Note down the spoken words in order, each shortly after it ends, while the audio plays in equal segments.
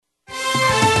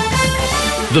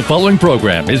The following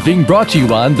program is being brought to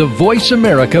you on the Voice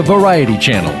America Variety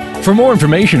Channel. For more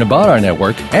information about our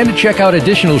network and to check out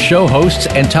additional show hosts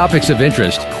and topics of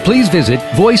interest, please visit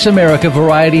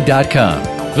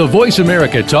voiceamericavariety.com. The Voice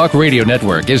America Talk Radio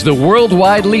Network is the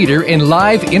worldwide leader in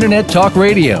live Internet talk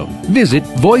radio. Visit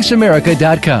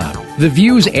voiceamerica.com. The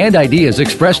views and ideas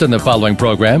expressed on the following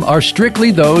program are strictly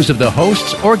those of the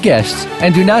hosts or guests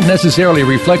and do not necessarily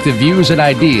reflect the views and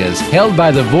ideas held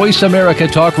by the Voice America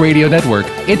Talk Radio Network,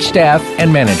 its staff,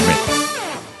 and management.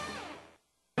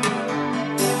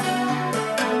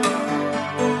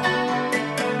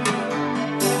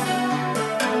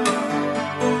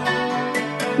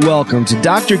 Welcome to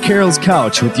Dr. Carol's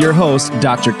Couch with your host,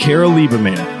 Dr. Carol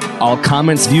Lieberman. All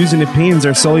comments, views, and opinions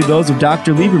are solely those of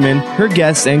Dr. Lieberman, her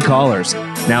guests, and callers.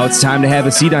 Now it's time to have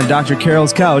a seat on Dr.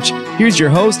 Carol's Couch. Here's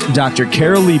your host, Dr.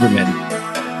 Carol Lieberman.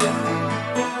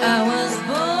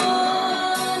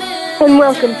 And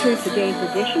welcome to today's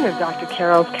edition of Dr.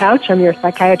 Carol's Couch. I'm your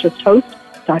psychiatrist host,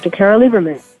 Dr. Carol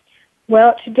Lieberman.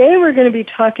 Well, today we're going to be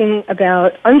talking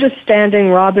about understanding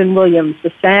Robin Williams,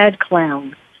 the sad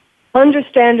clown.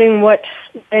 Understanding what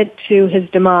led to his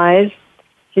demise,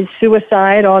 his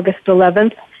suicide, August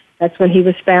 11th. That's when he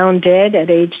was found dead at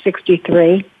age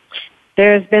 63.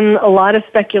 There's been a lot of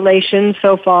speculation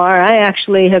so far. I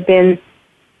actually have been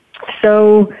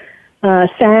so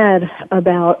sad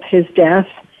about his death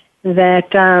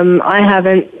that I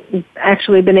haven't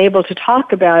actually been able to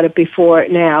talk about it before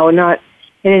now, not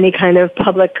in any kind of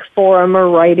public forum or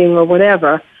writing or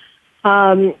whatever.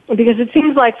 Because it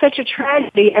seems like such a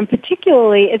tragedy, and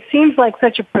particularly it seems like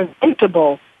such a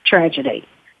preventable tragedy.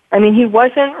 I mean, he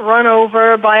wasn't run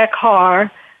over by a car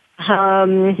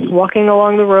walking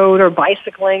along the road or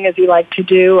bicycling, as he liked to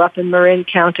do up in Marin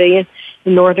County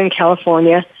in Northern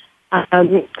California.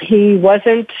 He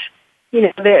wasn't, he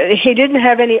didn't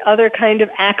have any other kind of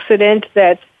accident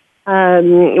that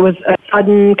was a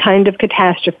sudden kind of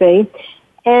catastrophe.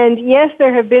 And yes,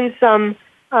 there have been some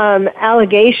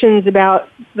allegations about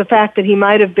the fact that he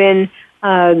might have been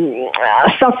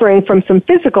suffering from some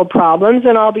physical problems,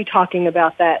 and I'll be talking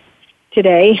about that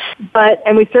today.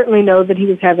 And we certainly know that he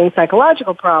was having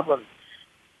psychological problems.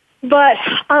 But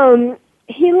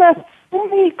he left so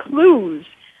many clues.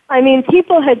 I mean,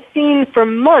 people had seen for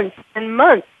months and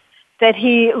months that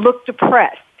he looked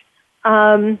depressed.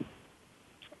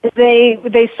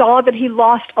 They saw that he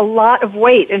lost a lot of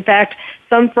weight. In fact,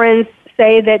 some friends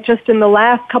say that just in the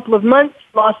last couple of months,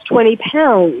 lost 20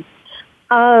 pounds.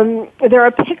 There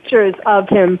are pictures of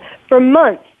him for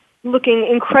months looking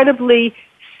incredibly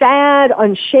sad,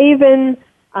 unshaven,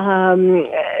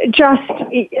 just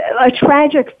a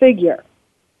tragic figure.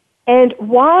 And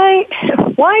why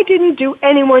didn't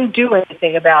anyone do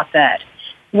anything about that?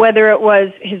 Whether it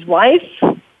was his wife,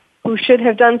 who should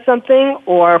have done something,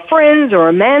 or friends, or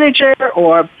a manager,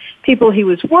 or people he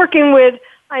was working with.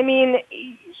 I mean,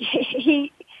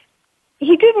 he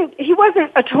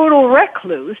wasn't a total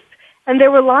recluse, and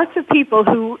there were lots of people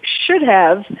who should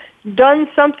have done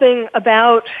something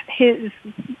about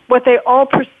what they all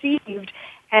perceived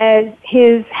as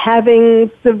his having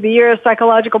severe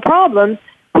psychological problems,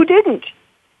 who didn't.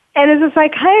 And as a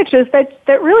psychiatrist,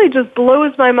 that really just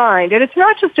blows my mind. And it's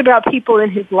not just about people in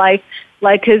his life,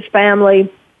 like his family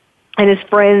and his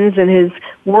friends and his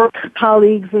work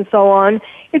colleagues and so on.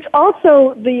 It's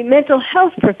also the mental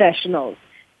health professionals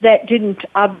that didn't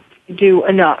do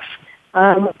enough.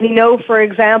 We know, for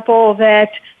example,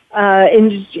 that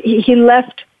he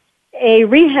left a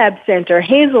rehab center,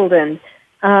 Hazelden,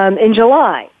 in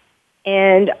July.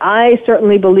 And I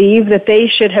certainly believe that they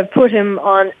should have put him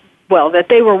on, that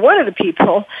they were one of the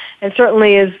people, and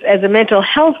certainly as a mental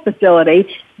health facility,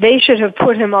 they should have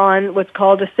put him on what's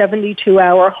called a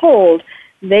 72-hour hold.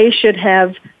 They should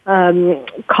have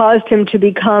caused him to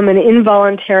become an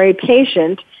involuntary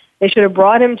patient. They should have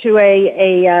brought him to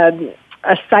a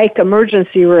psych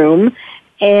emergency room,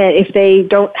 and if they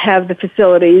don't have the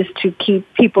facilities to keep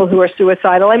people who are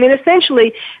suicidal. I mean,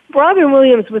 essentially, Robin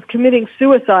Williams was committing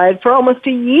suicide for almost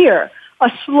a year, a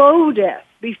slow death,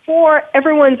 before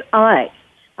everyone's eyes.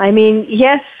 I mean,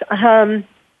 yes, on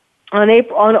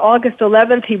August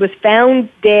 11th, he was found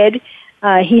dead.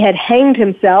 He had hanged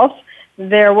himself.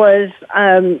 There was,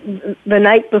 the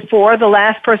night before, the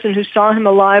last person who saw him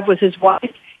alive was his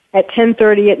wife at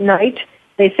 10:30 at night.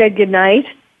 They said goodnight.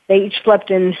 They each slept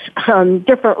in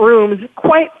different rooms,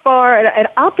 quite far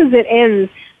at opposite ends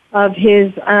of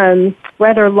his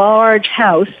rather large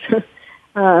house,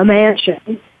 a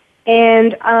mansion.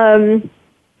 And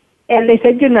they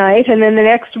said goodnight, and then the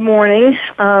next morning,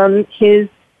 his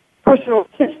personal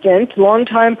assistant,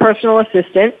 longtime personal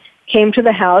assistant, came to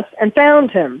the house and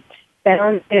found him.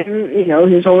 found him,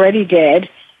 he was already dead,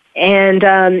 and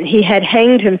he had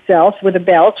hanged himself with a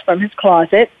belt from his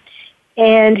closet,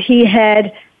 and he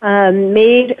had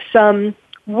made some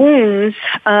wounds,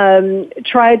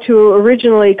 tried to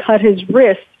originally cut his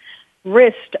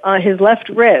his left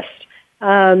wrist,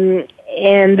 and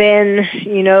then,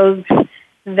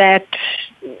 that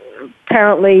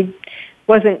apparently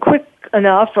wasn't quick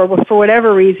enough, or for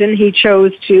whatever reason, he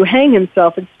chose to hang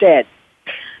himself instead.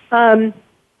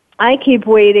 I keep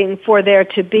waiting for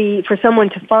someone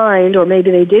to find, or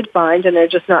maybe they did find, and they're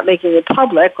just not making it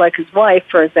public, like his wife,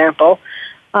 for example,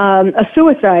 a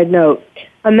suicide note.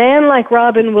 A man like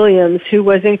Robin Williams, who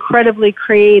was incredibly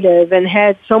creative and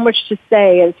had so much to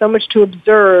say and so much to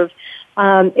observe,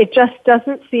 it just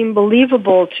doesn't seem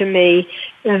believable to me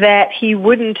that he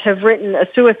wouldn't have written a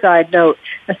suicide note,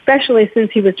 especially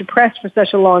since he was depressed for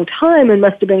such a long time and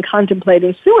must have been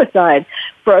contemplating suicide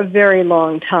for a very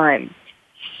long time.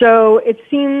 So it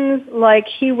seems like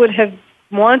he would have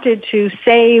wanted to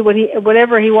say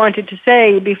whatever he wanted to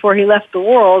say before he left the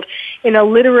world in a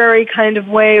literary kind of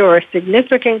way or a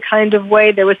significant kind of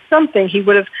way. There was something he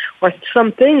would have, or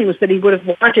some things that he would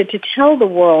have wanted to tell the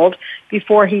world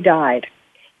before he died.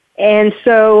 And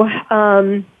so,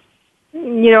 I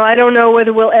don't know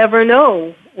whether we'll ever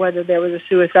know whether there was a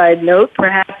suicide note.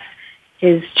 Perhaps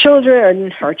his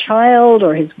children, or child,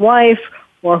 or his wife,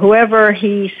 or whoever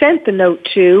he sent the note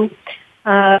to,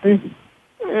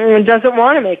 doesn't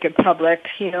want to make it public.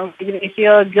 Maybe they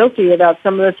feel guilty about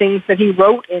some of the things that he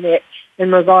wrote in it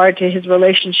in regard to his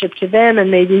relationship to them,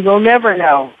 and maybe we'll never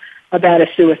know about a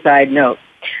suicide note.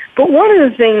 But one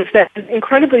of the things that is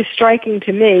incredibly striking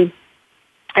to me,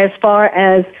 as far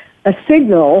as a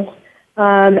signal,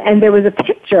 and there was a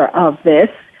picture of this.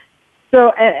 So,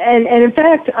 and in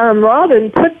fact, Robin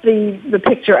put the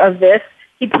picture of this.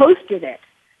 He posted it.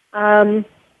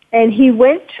 And he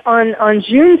went on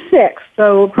June 6th,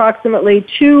 so approximately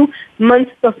 2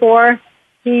 months before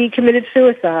he committed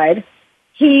suicide,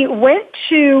 he went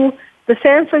to the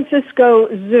San Francisco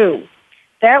Zoo.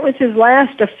 That was his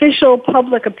last official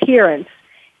public appearance.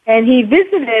 And he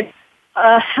visited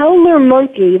a howler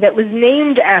monkey that was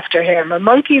named after him, a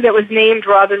monkey that was named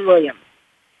Robin Williams.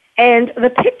 And the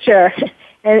picture,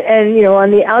 and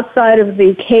on the outside of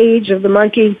the cage of the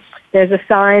monkey, there's a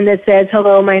sign that says,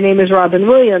 "Hello, my name is Robin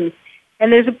Williams."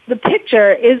 And the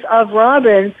picture is of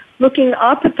Robin looking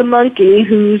up at the monkey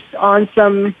who's on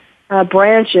some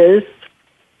branches.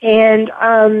 And,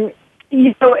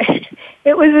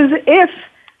 it was as if,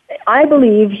 I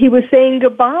believe, he was saying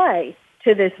goodbye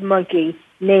to this monkey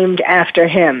named after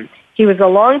him. He was a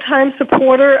longtime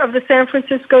supporter of the San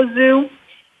Francisco Zoo.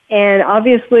 And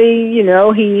obviously,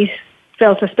 he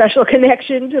felt a special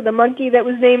connection to the monkey that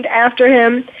was named after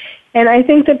him. And I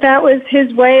think that was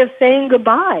his way of saying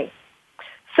goodbye.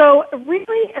 So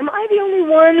really, am I the only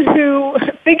one who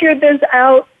figured this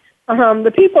out?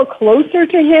 The people closer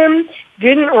to him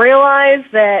didn't realize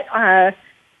that,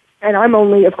 and I'm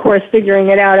only, of course, figuring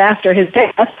it out after his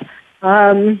death.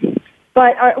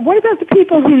 But what about the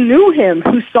people who knew him,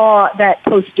 who saw that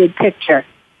posted picture?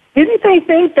 Didn't they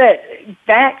think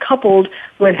that coupled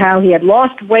with how he had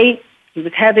lost weight, he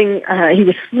was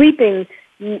sleeping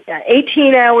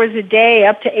 18 hours a day,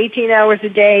 up to 18 hours a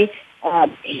day.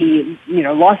 He,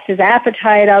 lost his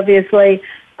appetite, obviously.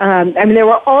 There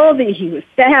were he was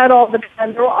sad all the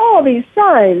time. There were all these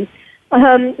signs.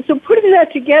 So putting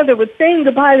that together with saying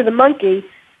goodbye to the monkey,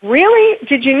 really,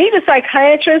 did you need a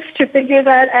psychiatrist to figure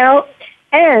that out?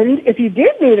 And if you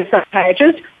did need a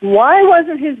psychiatrist, why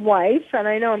wasn't his wife, and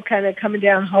I know I'm kind of coming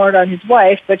down hard on his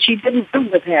wife, but she didn't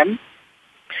live with him.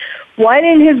 Why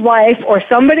didn't his wife or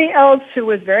somebody else who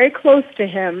was very close to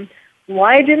him,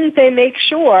 why didn't they make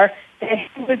sure that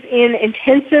he was in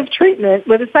intensive treatment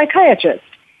with a psychiatrist?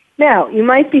 Now, you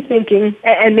might be thinking,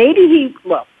 and maybe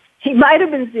he might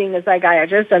have been seeing a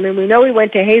psychiatrist. We know he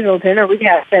went to Hazleton, a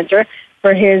rehab center,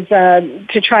 for his,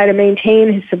 to try to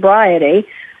maintain his sobriety.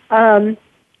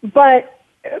 But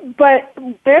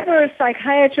whatever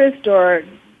psychiatrist or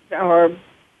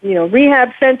rehab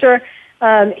center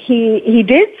he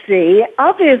did see,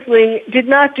 obviously did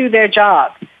not do their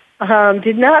job,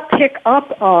 did not pick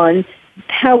up on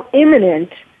how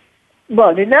imminent,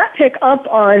 did not pick up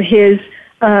on his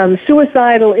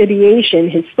suicidal ideation,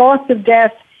 his thoughts of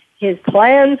death, his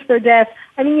plans for death.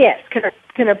 Yes,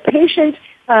 can a patient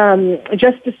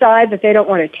just decide that they don't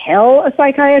want to tell a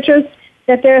psychiatrist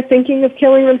that they're thinking of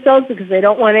killing themselves because they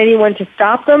don't want anyone to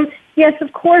stop them? Yes,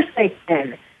 of course they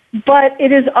can. But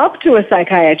it is up to a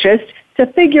psychiatrist to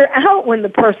figure out when the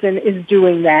person is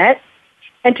doing that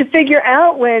and to figure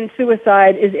out when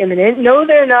suicide is imminent. No,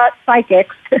 they're not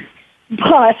psychics,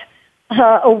 but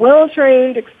a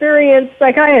well-trained, experienced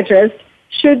psychiatrist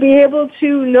should be able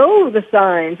to know the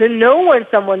signs and know when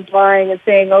someone's lying and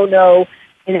saying, oh, no,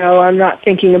 I'm not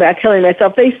thinking about killing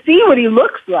myself. They see what he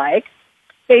looks like.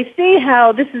 They see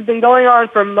how this has been going on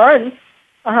for months,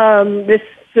 this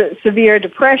severe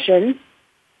depression,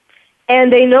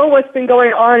 and they know what's been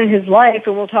going on in his life,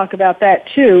 and we'll talk about that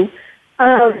too.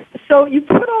 So you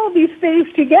put all these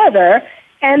things together,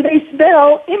 and they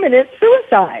spell imminent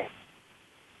suicide.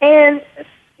 And,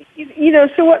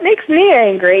 so what makes me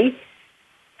angry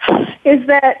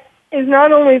is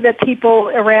not only that people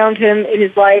around him in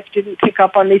his life didn't pick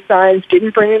up on these signs,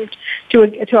 didn't bring him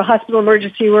to a hospital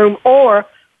emergency room, or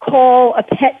call a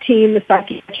PET team, the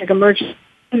psychiatric emergency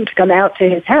team, to come out to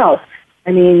his house.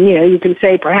 I mean, you can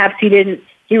say perhaps he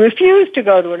refused to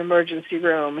go to an emergency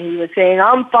room. He was saying,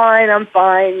 I'm fine, and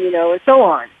so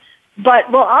on. But,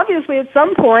 well, obviously at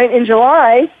some point in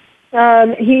July,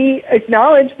 he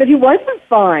acknowledged that he wasn't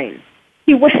fine.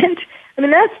 He went,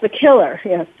 that's the killer.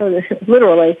 Yeah, so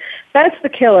literally, that's the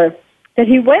killer. That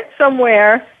he went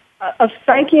somewhere, a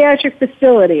psychiatric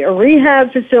facility, a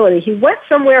rehab facility. He went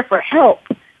somewhere for help.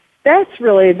 That's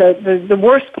really the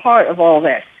worst part of all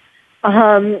this.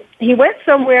 He went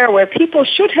somewhere where people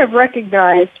should have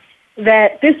recognized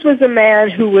that this was a man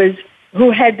who was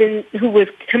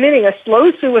committing a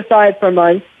slow suicide for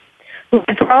months, who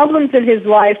had problems in his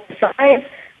life besides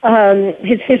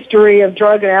his history of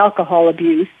drug and alcohol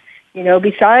abuse,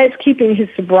 besides keeping his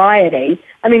sobriety.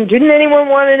 Didn't anyone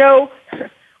want to know,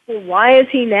 well, why is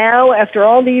he now, after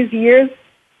all these years?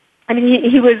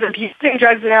 He was abusing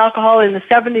drugs and alcohol in the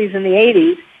 70s and the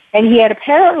 80s, and he had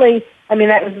apparently,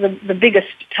 that was the biggest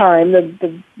time,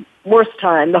 the worst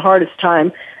time, the hardest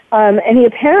time, and he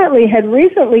apparently had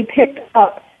recently picked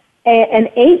up an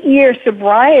 8-year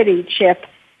sobriety chip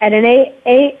at an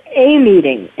AA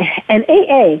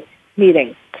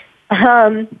meeting.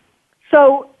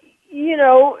 So,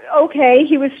 okay,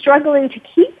 he was struggling to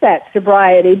keep that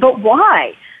sobriety, but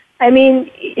why?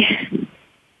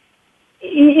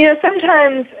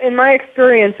 Sometimes in my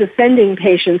experience of sending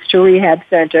patients to rehab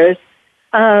centers,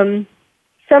 sometimes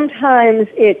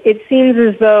it seems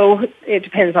as though it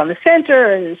depends on the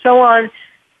center and so on,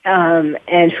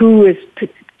 and who is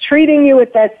treating you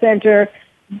at that center.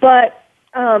 But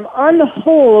on the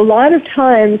whole, a lot of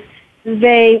times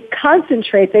they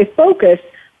focus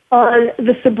on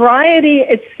the sobriety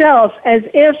itself as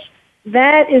if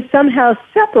that is somehow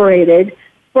separated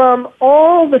from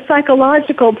all the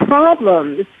psychological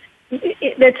problems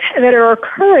that are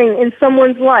occurring in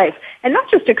someone's life, and not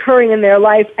just occurring in their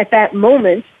life at that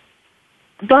moment,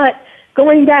 but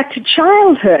going back to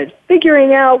childhood,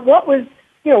 figuring out what was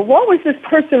this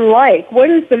person like? What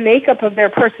is the makeup of their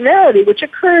personality, which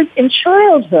occurs in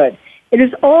childhood? It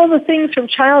is all the things from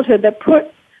childhood that put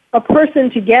a person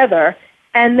together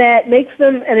and that makes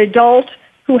them an adult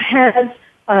who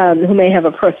may have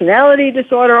a personality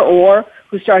disorder, or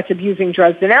who starts abusing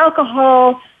drugs and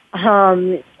alcohol,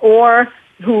 or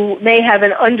who may have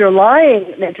an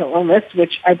underlying mental illness,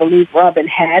 which I believe Robin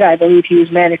had. I believe he was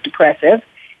manic depressive.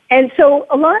 And so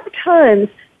a lot of times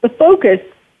the focus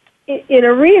in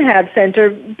a rehab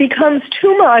center becomes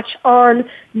too much on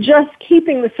just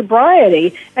keeping the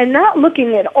sobriety and not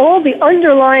looking at all the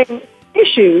underlying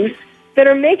issues that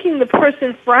are making the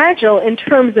person fragile in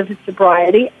terms of his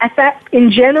sobriety in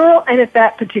general and at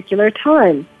that particular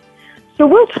time. So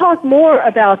we'll talk more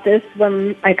about this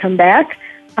when I come back.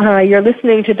 You're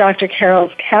listening to Dr.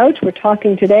 Carol's Couch. We're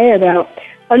talking today about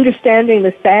understanding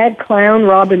the sad clown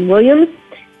Robin Williams,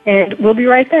 and we'll be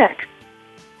right back.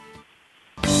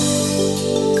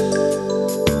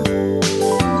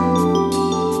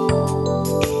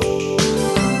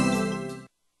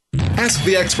 Ask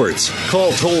the experts.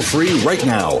 Call toll-free right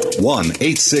now,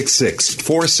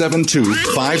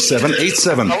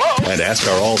 1-866-472-5787. And ask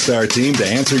our All-Star team to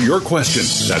answer your question.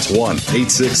 That's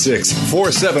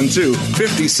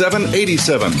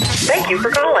 1-866-472-5787. Thank you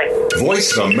for calling.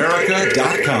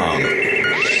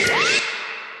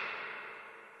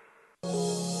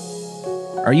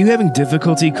 VoiceAmerica.com. Are you having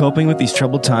difficulty coping with these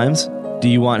troubled times? Do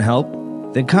you want help?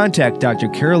 Then contact Dr.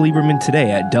 Carol Lieberman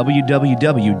today at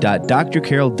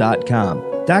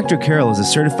www.drcarol.com. Dr. Carol is a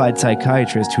certified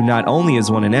psychiatrist who not only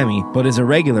has won an Emmy, but is a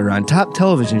regular on top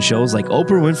television shows like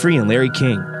Oprah Winfrey and Larry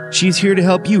King. She's here to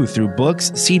help you through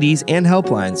books, CDs, and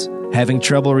helplines. Having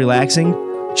trouble relaxing?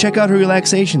 Check out her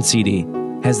relaxation CD.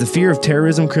 Has the fear of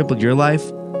terrorism crippled your life?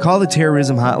 Call the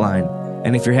Terrorism Hotline.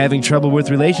 And if you're having trouble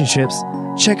with relationships,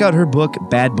 check out her book,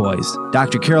 Bad Boys.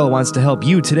 Dr. Carol wants to help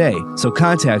you today, so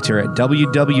contact her at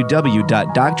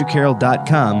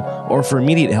www.drcarol.com or for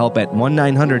immediate help at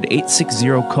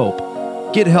 1-900-860-COPE.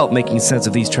 Get help making sense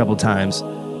of these troubled times.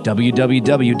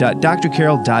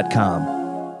 www.drcarol.com.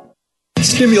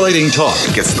 Stimulating talk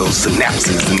gets those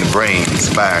synapses in the brain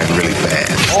firing really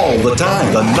fast. all the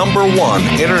time. The number one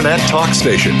internet talk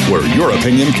station where your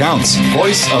opinion counts.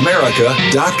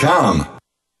 VoiceAmerica.com.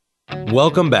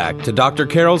 Welcome back to Dr.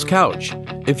 Carol's Couch.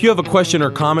 If you have a question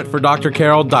or comment for Dr.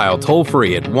 Carol, dial toll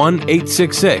free at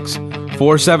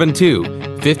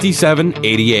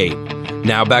 1-866-472-5788.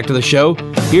 Now back to the show.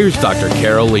 Here's Dr.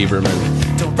 Carol Lieberman.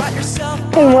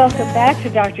 And welcome back to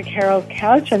Dr. Carol's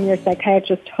Couch. I'm your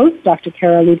psychiatrist host, Dr.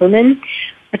 Carol Lieberman.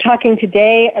 We're talking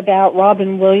today about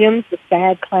Robin Williams, the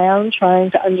sad clown,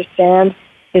 trying to understand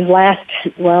his last,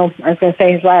 well, I was going to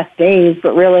say his last days,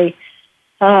 but really,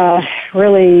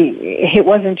 it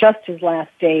wasn't just his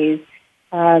last days.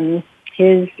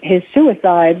 His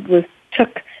suicide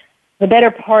took the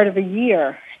better part of a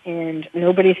year, and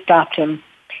nobody stopped him.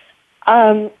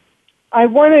 I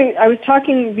was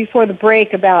talking before the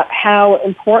break about how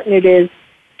important it is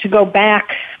to go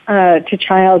back to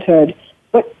childhood,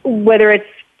 whether it's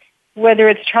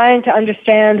trying to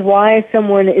understand why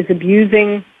someone is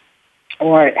abusing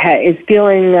or is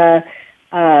feeling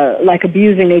like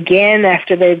abusing again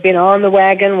after they've been on the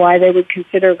wagon, why they would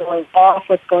consider going off,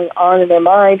 what's going on in their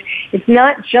mind. It's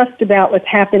not just about what's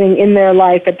happening in their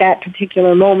life at that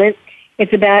particular moment.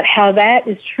 It's about how that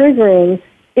is triggering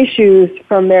issues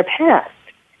from their past.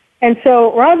 And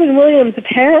so Robin Williams,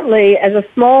 apparently, as a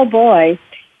small boy,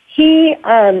 his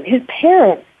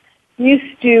parents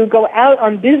used to go out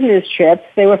on business trips.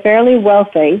 They were fairly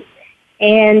wealthy.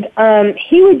 And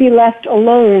he would be left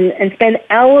alone and spend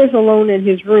hours alone in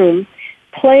his room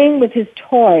playing with his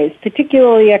toys,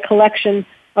 particularly a collection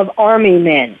of army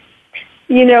men.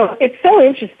 You know, it's so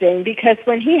interesting because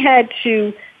when he had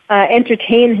to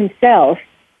entertain himself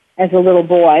as a little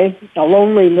boy, a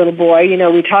lonely little boy, you know,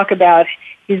 we talk about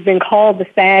he's been called the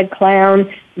sad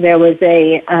clown. There was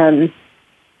a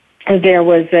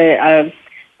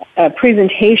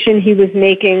presentation he was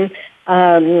making,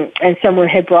 and someone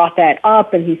had brought that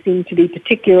up, and he seemed to be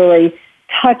particularly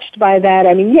touched by that.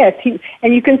 I mean, yes,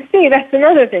 and you can see, that's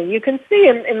another thing. You can see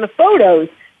in the photos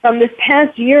from this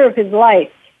past year of his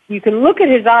life, you can look at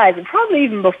his eyes, and probably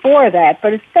even before that,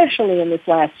 but especially in this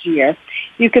last year,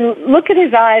 you can look at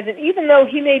his eyes, and even though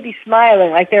he may be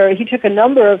smiling, like he took a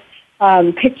number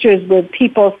of pictures with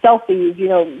people, selfies, you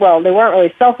know, well, they weren't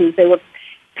really selfies, they were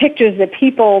pictures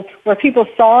where people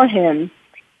saw him,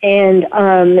 and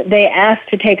they asked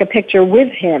to take a picture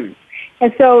with him.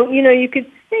 And so, you know, you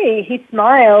could see he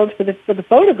smiled for the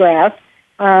photograph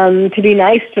to be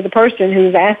nice to the person who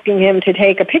was asking him to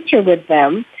take a picture with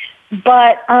them.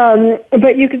 But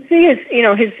you could see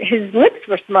his lips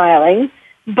were smiling,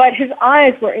 but his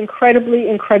eyes were incredibly,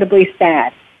 incredibly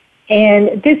sad.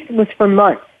 And this was for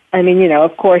months. I mean, you know,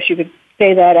 of course you could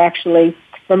say that actually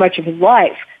for much of his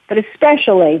life, but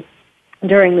especially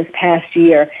during this past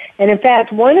year. And in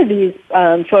fact, one of these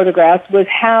photographs was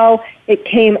how it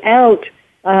came out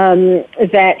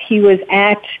that he was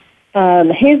at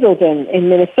Hazleton in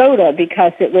Minnesota,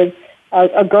 because it was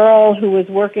a girl who was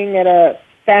working at a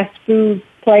fast food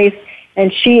place,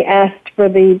 and she asked for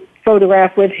the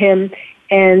photograph with him,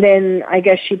 and then I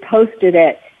guess she posted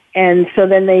it. And so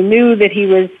then they knew that he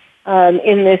was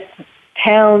in this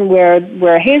town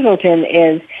where Hazleton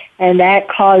is, and that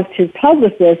caused his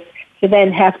publicist to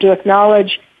then have to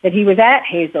acknowledge that he was at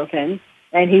Hazleton,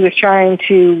 and he was trying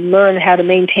to learn how to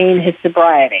maintain his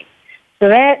sobriety. So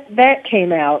that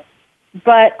came out.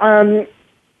 But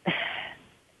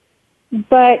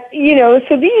you know,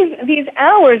 so these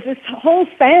hours, this whole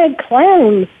sad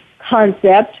clown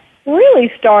concept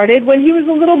really started when he was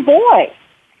a little boy.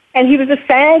 And he was a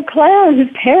sad clown. His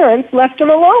parents left him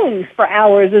alone for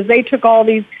hours as they took all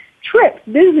these trips,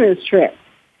 business trips.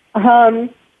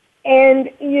 And,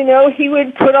 you know, he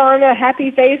would put on a happy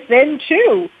face then,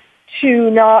 too, to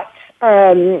not,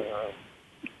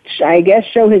 I guess,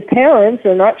 show his parents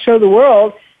or not show the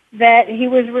world that he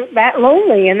was that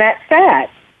lonely and that sad.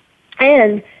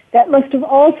 And that must have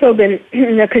also been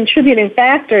a contributing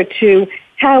factor to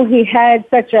how he had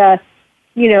such a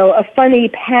funny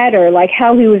patter, like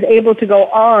how he was able to go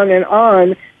on and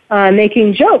on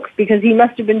making jokes, because he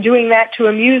must have been doing that to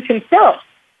amuse himself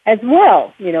as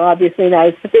well. You know, obviously not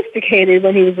as sophisticated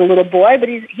when he was a little boy, but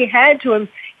he had to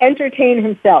entertain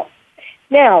himself.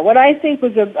 Now, what I think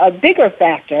was a bigger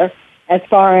factor as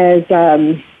far as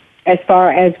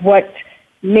what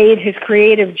made his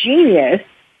creative genius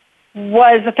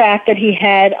was the fact that he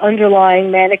had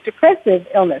underlying manic depressive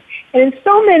illness. And in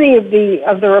so many of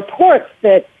the reports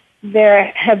that there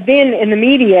have been in the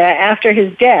media after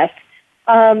his death,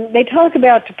 they talk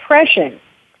about depression.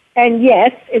 And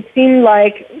yes, it seemed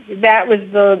like that was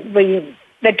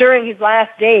that during his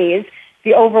last days,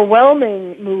 the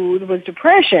overwhelming mood was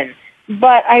depression.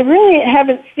 But I really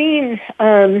haven't seen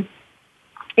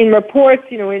in reports,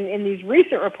 in these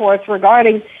recent reports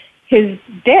regarding his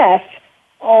death,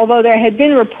 although there had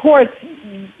been reports,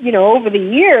 over the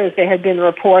years there had been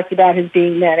reports about his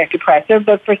being manic depressive,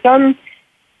 but for some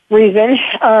reason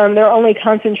they're only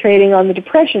concentrating on the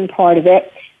depression part of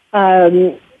it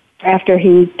after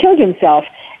he killed himself.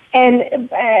 And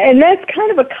that's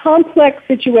kind of a complex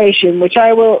situation, which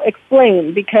I will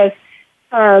explain, because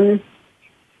when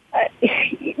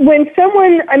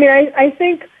someone, I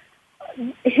think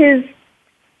his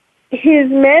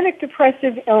manic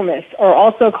depressive illness, or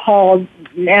also called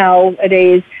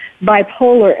nowadays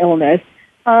bipolar illness,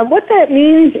 what that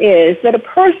means is that a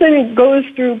person goes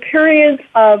through periods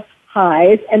of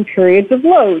highs and periods of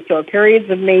lows, so periods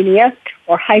of mania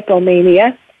or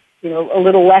hypomania, a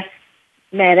little less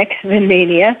manic than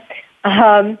mania,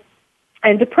 and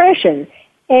depression.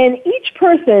 And each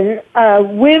person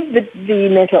with the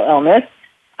mental illness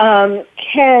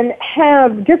can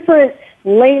have different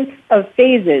lengths of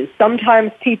phases.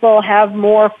 Sometimes people have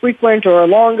more frequent or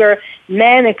longer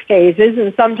manic phases,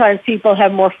 and sometimes people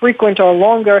have more frequent or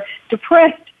longer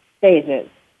depressed phases.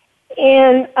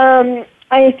 And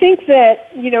I think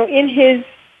that, in his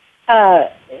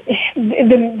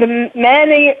the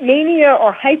mania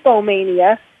or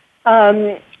hypomania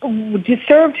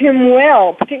served him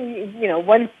well.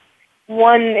 Particularly,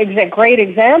 one great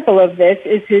example of this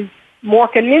is his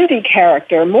Mork and Mindy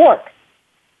character, Mork.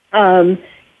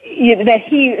 That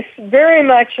he very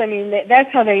much,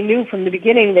 that's how they knew from the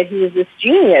beginning that he was this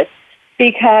genius,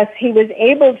 because he was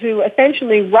able to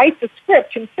essentially write the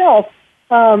script himself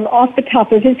off the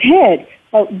top of his head.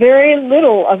 Very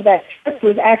little of that script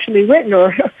was actually written,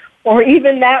 or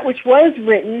even that which was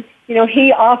written,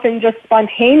 he often just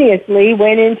spontaneously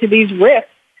went into these riffs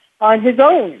on his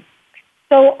own.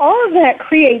 So all of that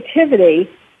creativity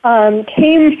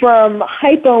came from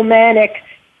hypomanic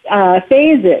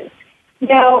phases.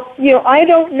 Now, I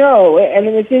don't know,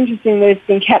 it's interesting that it's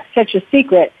been kept such a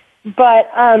secret, but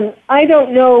I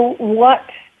don't know when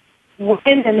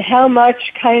and how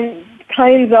much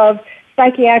kinds of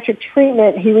psychiatric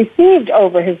treatment he received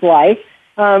over his life.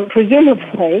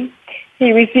 Presumably,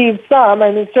 he received some.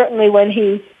 Certainly when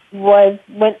he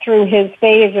went through his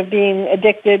phase of being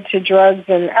addicted to drugs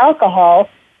and alcohol,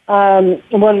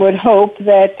 one would hope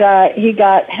that he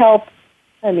got help.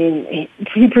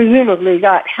 He presumably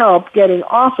got help getting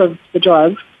off of the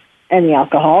drugs and the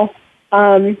alcohol.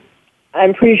 I'm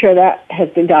pretty sure that has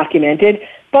been documented.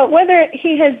 But whether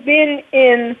he has been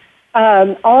in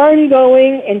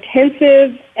ongoing,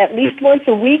 intensive, at least once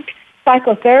a week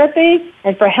psychotherapy,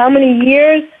 and for how many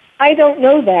years, I don't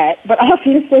know that, but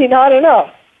obviously not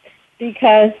enough,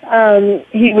 because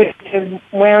he would have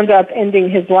wound up ending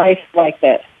his life like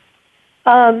this.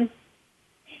 One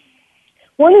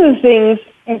of the things,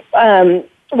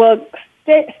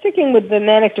 sticking with the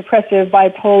manic depressive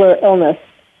bipolar illness,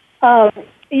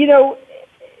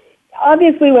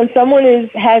 obviously when someone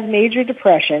has major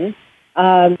depression,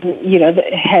 that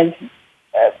has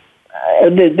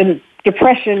the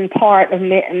depression part of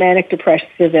manic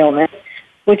depressive illness,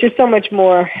 which is so much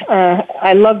more,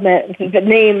 I love the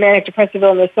name manic depressive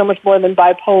illness so much more than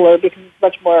bipolar, because it's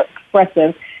much more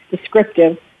expressive,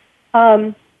 descriptive.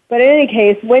 But in any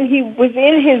case, when he was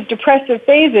in his depressive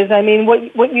phases,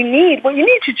 what you need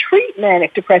to treat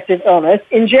manic depressive illness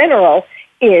in general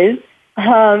is,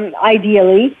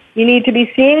 ideally, you need to be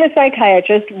seeing a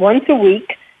psychiatrist once a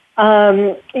week,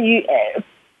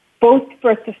 both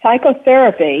for the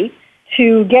psychotherapy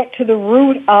to get to the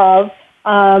root of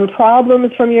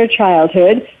problems from your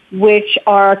childhood, which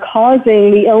are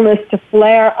causing the illness to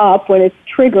flare up when it's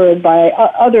triggered by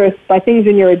things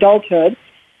in your adulthood,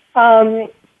 and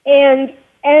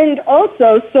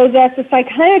also so that the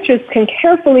psychiatrist can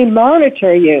carefully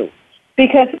monitor you,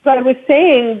 because as I was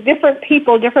saying, different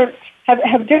people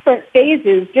have different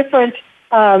phases, different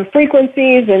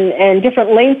frequencies, and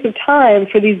different lengths of time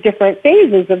for these different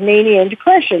phases of mania and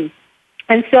depression.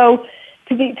 And so,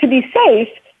 to be safe,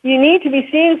 you need to be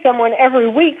seeing someone every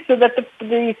week so that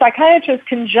the psychiatrist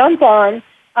can jump on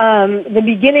the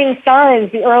beginning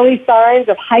signs, the early signs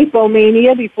of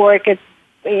hypomania before it gets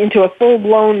into a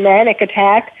full-blown manic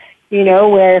attack,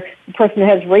 where the person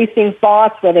has racing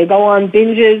thoughts, where they go on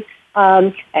binges.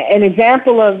 An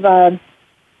example of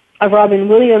Robin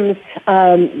Williams'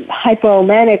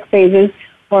 hypomanic phases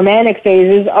or manic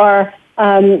phases are,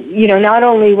 not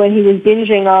only when he was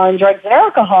binging on drugs and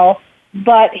alcohol,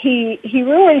 but he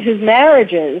ruined his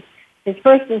marriages his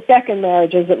first and second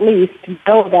marriages, at least,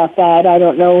 know about that. I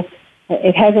don't know.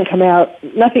 It hasn't come out.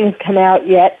 Nothing's come out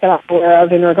yet that I'm aware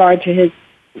of in regard to his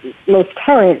most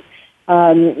current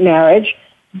marriage.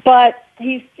 But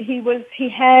he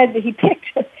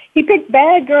picked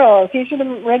bad girls. He should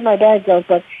have read my Bad Girls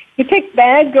book. He picked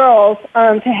bad girls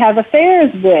to have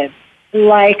affairs with,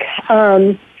 like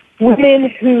women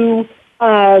who,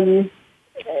 one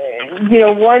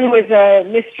was a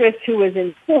mistress who was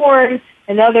in porn,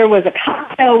 another was a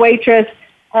cocktail waitress,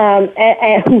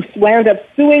 and who wound up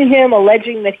suing him,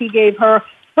 alleging that he gave her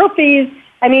fees.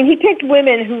 I mean, he picked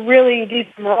women who really did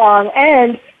him wrong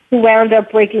and who wound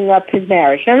up breaking up his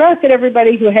marriage. Now, not that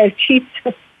everybody who has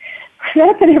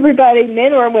not that everybody,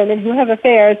 men or women, who have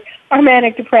affairs are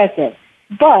manic depressive.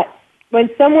 But when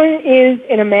someone is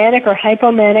in a manic or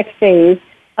hypomanic phase,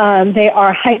 they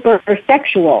are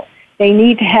hypersexual. They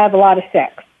need to have a lot of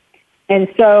sex. And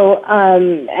so,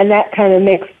 and that kind of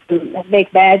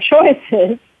make bad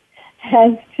choices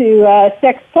as to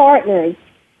sex partners,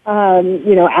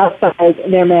 outside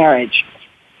their marriage.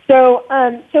 So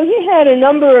he had a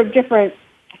number of different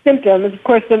symptoms. Of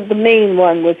course, the main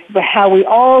one was how we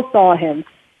all saw him,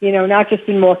 not just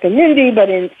in Mork and Mindy, but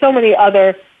in so many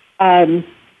other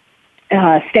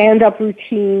stand-up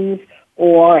routines,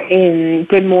 or in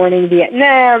Good Morning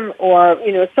Vietnam, or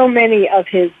so many of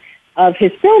his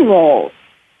film roles.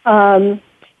 Now,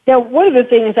 one of the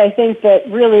things I think that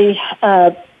really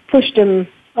pushed him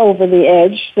over the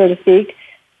edge, so to speak,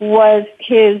 was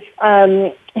his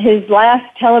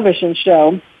last television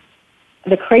show,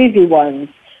 The Crazy Ones,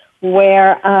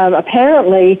 where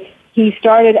apparently he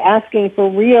started asking for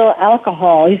real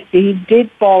alcohol. He did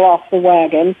fall off the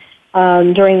wagon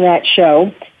during that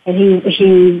show, and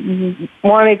he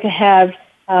wanted to have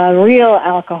real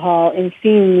alcohol in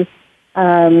scenes,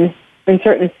 in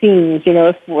certain scenes,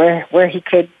 where he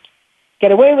could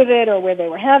get away with it, or where they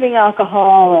were having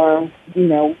alcohol, or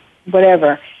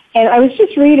whatever. And I was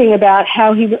just reading about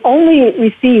how he only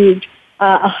received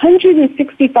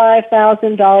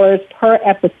 $165,000 per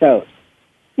episode.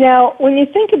 Now, when you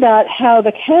think about how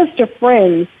the cast of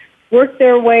Friends worked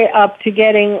their way up to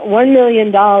getting $1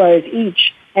 million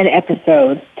each an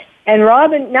episode, and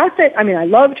Robin, I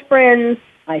loved Friends.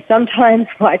 I sometimes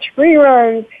watch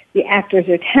reruns. The actors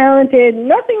are talented.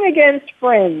 Nothing against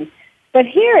Friends. But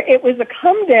here it was a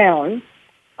come down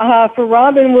for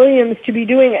Robin Williams to be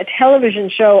doing a television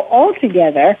show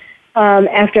altogether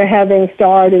after having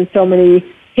starred in so many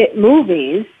hit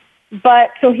movies.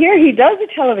 But so here he does a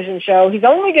television show. He's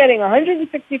only getting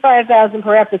 $165,000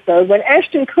 per episode, when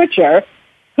Ashton Kutcher,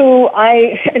 who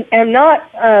I am not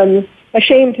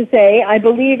ashamed to say I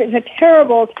believe is a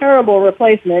terrible, terrible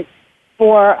replacement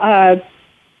for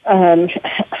for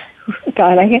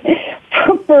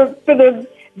the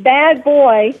bad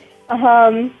boy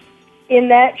in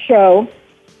that show,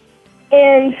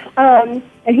 and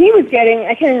he was getting,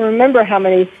 I can't even remember how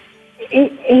many.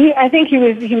 I think he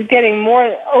was getting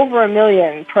over $1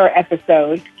 million per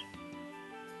episode,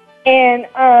 and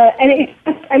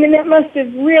that must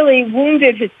have really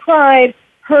wounded his pride,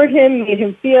 hurt him, made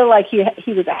him feel like he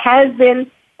was a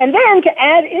has-been. And then to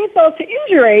add insult to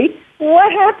injury,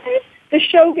 what happens? The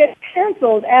show gets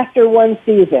canceled after one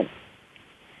season.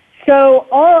 So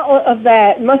all of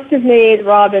that must have made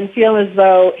Robin feel as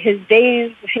though his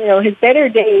days, his better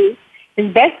days,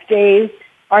 his best days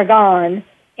are gone,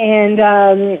 and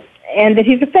that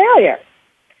he's a failure.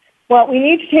 Well, we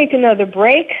need to take another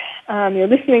break. You're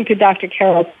listening to Dr.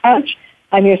 Carol's Couch.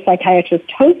 I'm your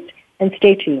psychiatrist host, and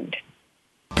stay tuned.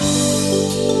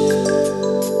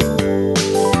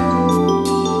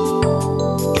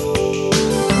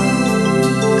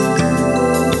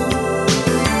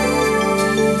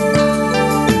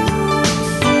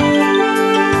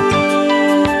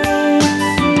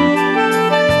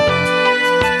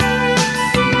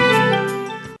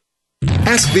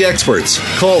 Ask the experts.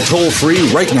 Call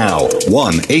toll-free right now,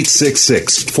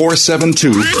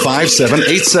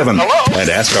 1-866-472-5787. And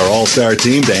ask our All-Star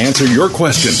team to answer your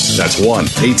question. That's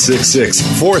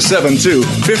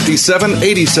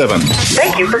 1-866-472-5787.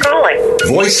 Thank you for calling.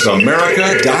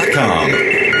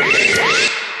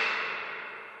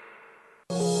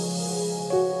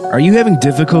 VoiceAmerica.com. Are you having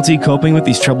difficulty coping with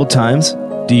these troubled times?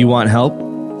 Do you want help?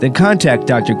 Then contact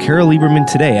Dr. Carol Lieberman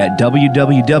today at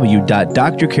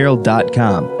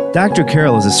www.drcarol.com. Dr.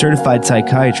 Carol is a certified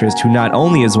psychiatrist who not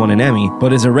only has won an Emmy,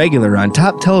 but is a regular on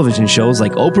top television shows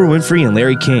like Oprah Winfrey and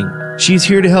Larry King. She's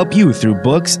here to help you through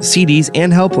books, CDs,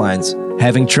 and helplines.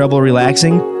 Having trouble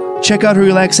relaxing? Check out her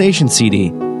relaxation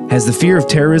CD. Has the fear of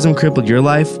terrorism crippled your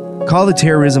life? Call the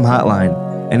terrorism hotline.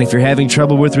 And if you're having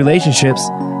trouble with relationships,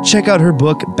 check out her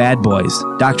book, Bad Boys.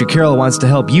 Dr. Carol wants to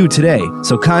help you today,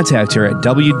 so contact her at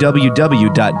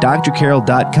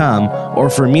www.drcarol.com or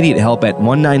for immediate help at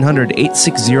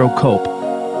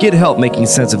 1-900-860-COPE. Get help making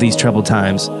sense of these troubled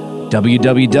times.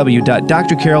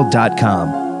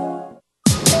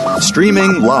 www.drcarol.com.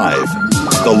 Streaming live,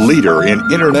 the leader in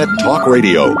Internet Talk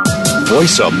Radio,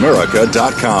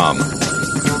 voiceamerica.com.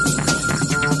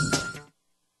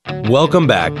 Welcome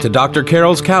back to Dr.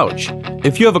 Carol's Couch.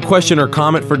 If you have a question or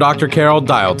comment for Dr. Carol,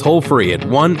 dial toll-free at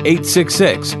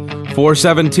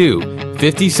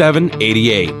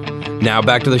 1-866-472-5788. Now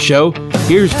back to the show.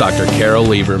 Here's Dr. Carol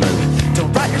Lieberman.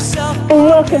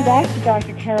 Welcome back to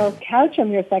Dr. Carol's Couch.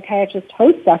 I'm your psychiatrist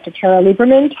host, Dr. Carol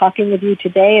Lieberman, talking with you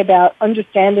today about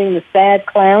understanding the sad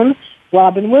clown,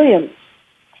 Robin Williams.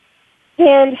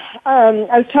 And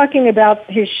I was talking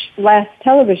about his last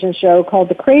television show called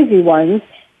The Crazy Ones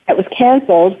that was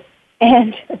canceled.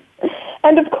 And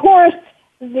of course,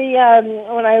 when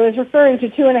I was referring to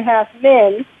 2.5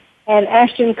 Men and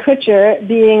Ashton Kutcher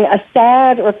being a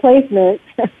sad replacement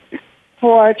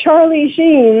for Charlie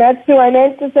Sheen, that's who I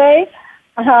meant to say,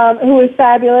 who was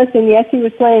fabulous. And yes, he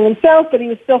was playing himself, but he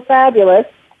was still fabulous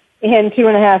in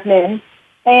 2.5 Men.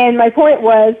 And my point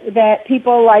was that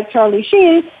people like Charlie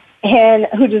Sheen, and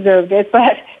who deserved it,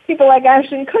 but people like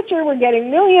Ashton Kutcher were getting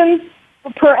millions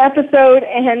per episode,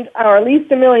 or at least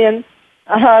 $1 million.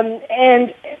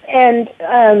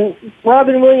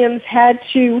 Robin Williams had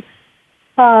to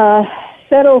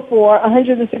settle for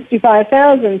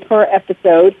 $165,000 per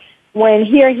episode, when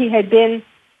here he had been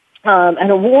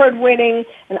an award-winning,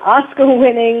 an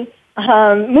Oscar-winning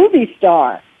movie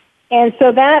star. And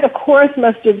so that, of course,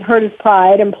 must have hurt his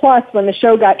pride. And plus, when the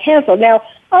show got canceled, now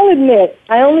I'll admit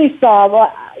I only saw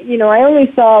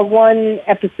one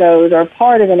episode or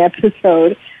part of an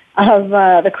episode of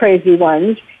The Crazy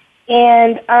Ones,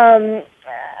 and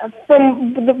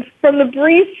from the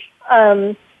brief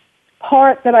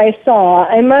part that I saw,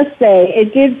 I must say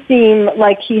it did seem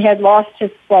like he had lost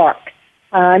his spark.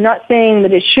 I'm not saying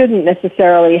that it shouldn't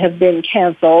necessarily have been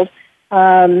canceled.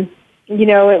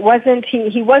 It wasn't,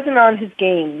 he wasn't on his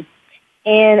game.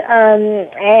 And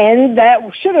that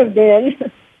should have been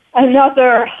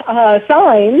another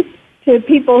sign to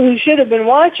people who should have been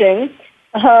watching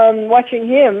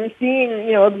him,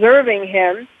 seeing, observing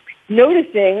him,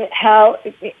 noticing how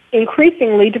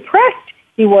increasingly depressed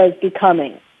he was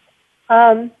becoming.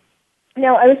 Now,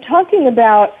 I was talking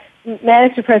about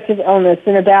manic depressive illness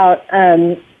and about,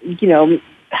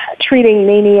 treating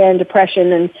mania and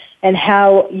depression and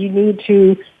how you need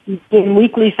to, in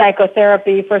weekly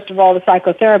psychotherapy, first of all, the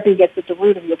psychotherapy gets at the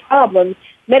root of your problem.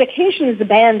 Medication is a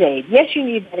Band-Aid. Yes, you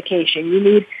need medication. You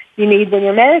need when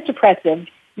you're manic depressive,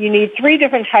 you need 3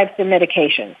 different types of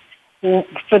medications. In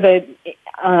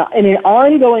an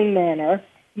ongoing manner,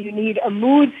 you need a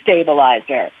mood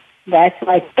stabilizer. That's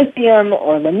like lithium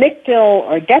or Lamictal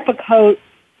or Depakote,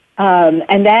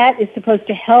 and that is supposed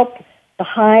to help the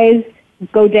highs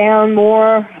go down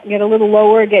more, get a little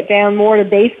lower, get down more to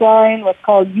baseline, what's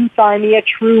called euthymia,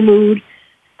 true mood,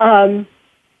 and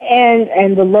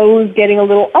the lows getting a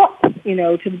little up, to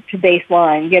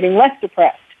baseline, getting less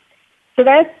depressed. So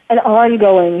that's an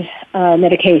ongoing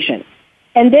medication.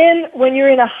 And then when you're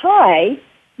in a high,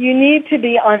 you need to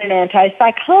be on an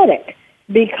antipsychotic,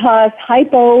 because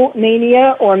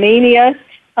hypomania or mania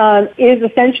is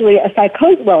essentially a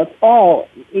psychosis. Well, it's all,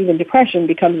 even depression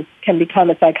can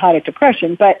become a psychotic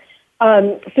depression. But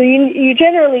so you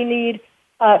generally need,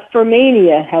 for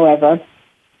mania, however,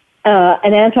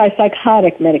 an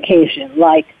antipsychotic medication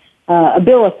like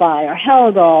Abilify or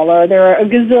Haldol, or there are a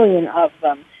gazillion of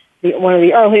them. One of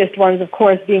the earliest ones, of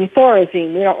course, being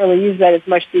Thorazine. We don't really use that as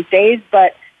much these days,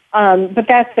 but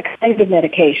that's the kind of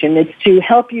medication. It's to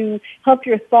help your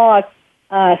thoughts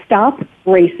stop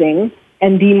racing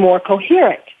and be more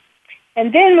coherent.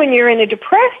 And then when you're in a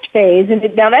depressed phase,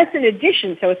 now that's an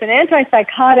addition, so it's an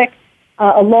antipsychotic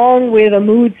along with a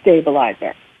mood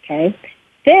stabilizer, okay?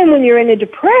 Then when you're in a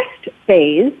depressed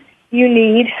phase, you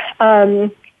need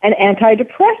an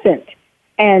antidepressant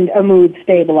and a mood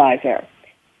stabilizer.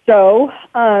 So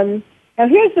now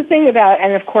here's the thing about,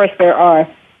 and of course there are,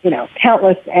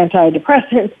 countless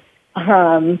antidepressants,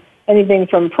 anything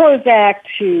from Prozac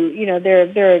to,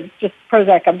 they're just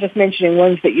Prozac, I'm just mentioning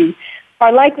ones that you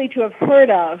are likely to have heard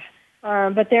of,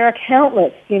 but there are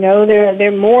countless,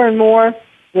 they're more and more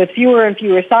with fewer and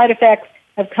fewer side effects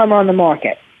have come on the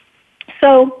market.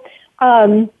 So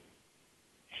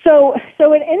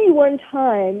at any one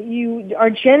time, you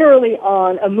are generally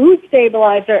on a mood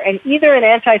stabilizer and either an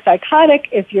antipsychotic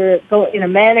if you're in a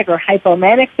manic or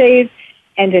hypomanic phase,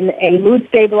 and a mood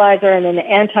stabilizer and an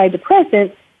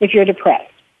antidepressant if you're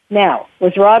depressed. Now,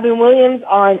 was Robin Williams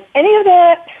on any of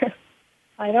that?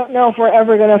 I don't know if we're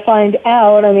ever going to find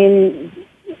out. I mean,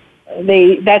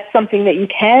 that's something that you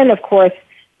can, of course,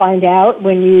 find out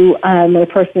when when a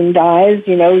person dies,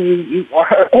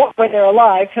 or when they're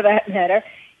alive, for that matter.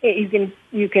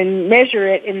 You can measure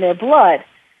it in their blood.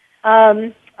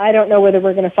 I don't know whether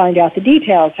we're going to find out the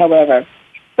details, however.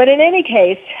 But in any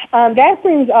case, that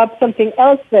brings up something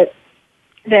else that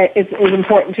is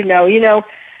important to know.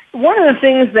 One of the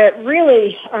things that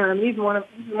really, these are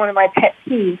one of my pet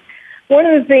peeves. One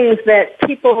of the things that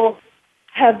people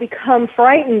have become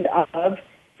frightened of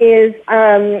is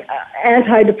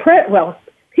antidepressant. Well,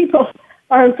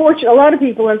 a lot of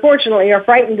people, unfortunately, are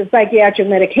frightened of psychiatric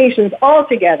medications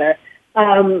altogether.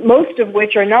 Most of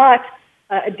which are not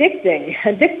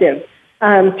addictive.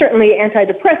 Certainly,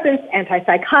 antidepressants,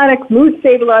 antipsychotics, mood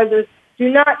stabilizers do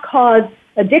not cause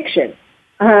addiction.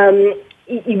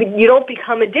 You don't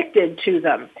become addicted to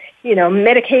them.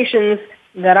 Medications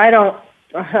that I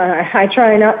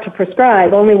try not to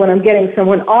prescribe, only when I'm getting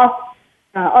someone off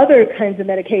other kinds of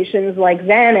medications like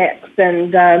Xanax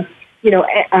and,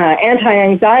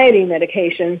 anti-anxiety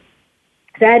medication.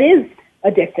 That is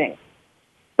addicting.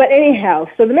 But anyhow,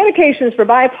 so the medications for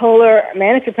bipolar,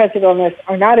 manic depressive illness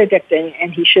are not addicting,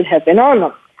 and he should have been on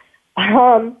them.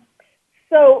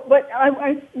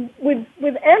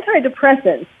 With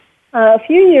antidepressants, a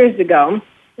few years ago,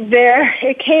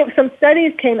 some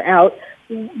studies came out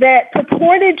that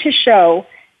purported to show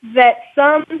that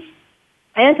some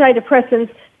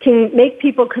antidepressants can make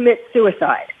people commit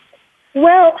suicide.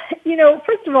 Well,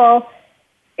 first of all,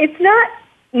 it's not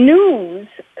news.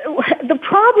 The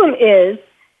problem is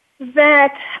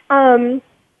that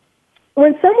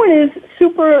when someone is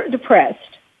super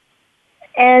depressed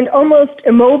and almost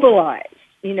immobilized,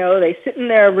 they sit in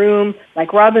their room,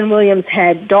 like Robin Williams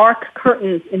had dark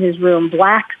curtains in his room,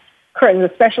 black curtains,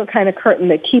 a special kind of curtain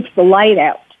that keeps the light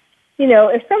out.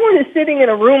 If someone is sitting in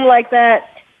a room like that,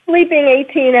 sleeping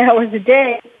 18 hours a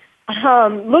day,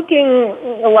 looking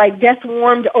like death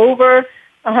warmed over,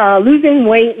 losing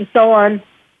weight and so on,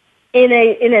 in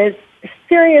a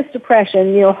serious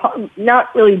depression,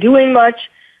 not really doing much,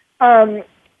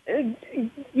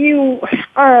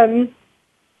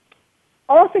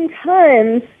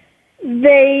 oftentimes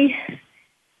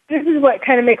this is what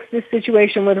kind of makes this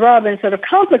situation with Robin sort of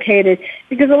complicated,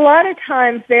 because a lot of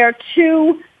times they are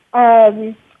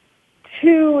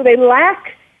they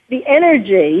lack the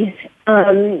energy,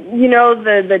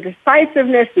 the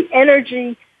decisiveness, the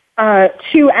energy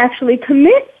to actually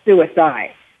commit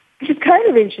suicide, which is kind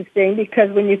of interesting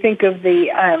because when you think of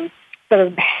the sort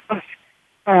of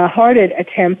half-hearted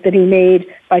attempt that he made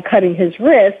by cutting his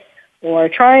wrist or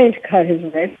trying to cut his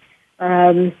wrist,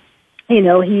 he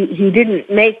didn't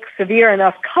make severe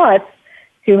enough cuts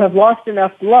to have lost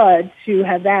enough blood to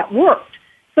have that worked.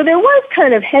 So there was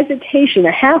kind of hesitation,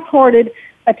 a half-hearted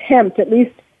attempt, at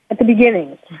least at the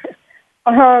beginning.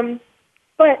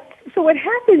 But so what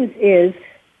happens is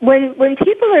when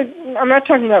people are, I'm not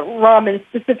talking about Robin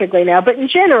specifically now, but in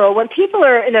general, when people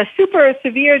are in a super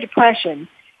severe depression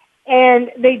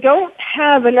and they don't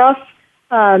have enough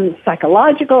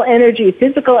psychological energy,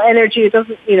 physical energy, it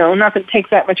doesn't, not that it takes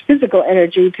that much physical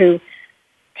energy to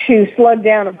slug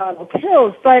down a bottle of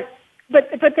pills, but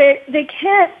they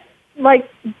can't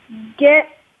get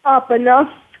up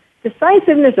enough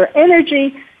decisiveness or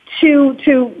energy to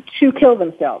kill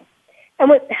themselves. And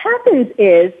what happens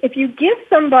is, if you give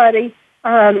somebody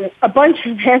a bunch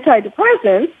of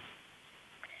antidepressants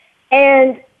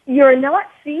and you're not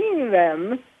seeing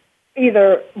them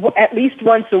either at least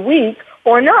once a week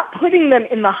or not putting them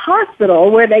in the hospital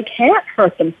where they can't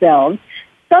hurt themselves,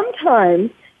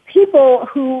 sometimes people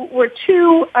who were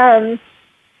too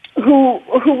who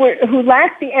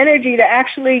lacked the energy to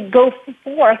actually go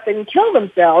forth and kill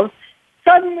themselves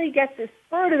suddenly get this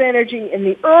spurt of energy in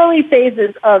the early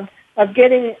phases of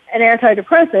getting an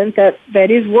antidepressant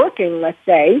that is working, let's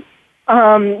say.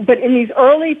 But in the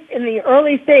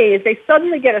early phase, they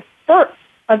suddenly get a spurt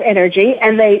of energy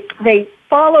and they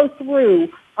follow through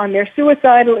on their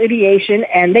suicidal ideation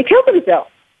and they kill themselves.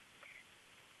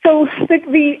 So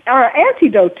the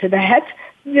antidote to that,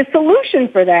 the solution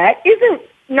for that, isn't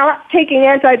not taking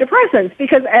antidepressants,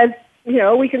 because as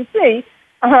we can see,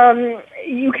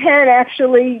 you can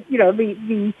actually,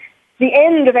 the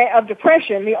end of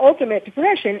depression, the ultimate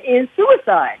depression, is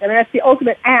suicide. I mean, that's the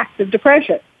ultimate act of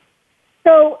depression.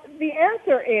 So the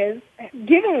answer is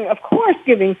giving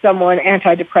someone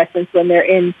antidepressants when they're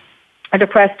in a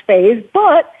depressed phase,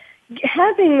 but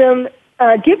giving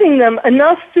them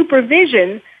enough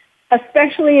supervision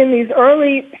especially in these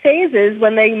early phases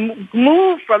when they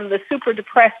move from the super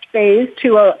depressed phase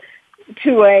to a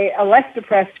less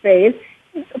depressed phase,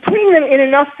 putting them in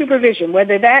enough supervision,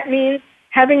 whether that means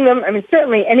having them, I mean,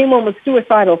 certainly anyone with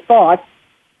suicidal thoughts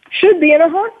should be in a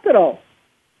hospital.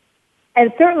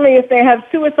 And certainly if they have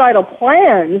suicidal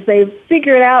plans, they've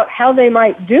figured out how they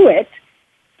might do it,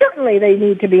 certainly they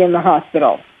need to be in the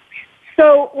hospital.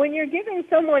 So when you're giving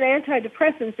someone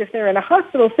antidepressants, if they're in a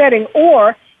hospital setting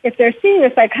or if they're seeing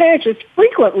a psychiatrist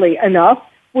frequently enough,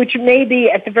 which may be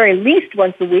at the very least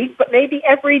once a week, but maybe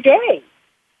every day.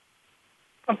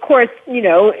 Of course,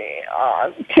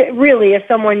 really if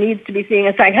someone needs to be seeing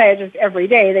a psychiatrist every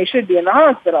day, they should be in the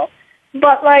hospital.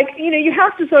 But you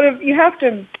have to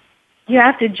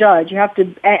judge,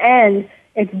 and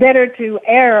it's better to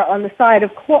err on the side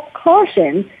of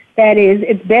caution. That is,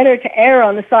 it's better to err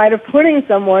on the side of putting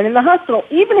someone in the hospital,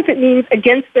 even if it means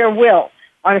against their will,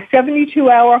 on a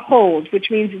 72-hour hold,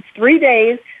 which means it's 3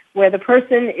 days where the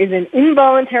person is an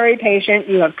involuntary patient.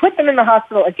 You have put them in the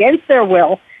hospital against their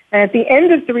will, and at the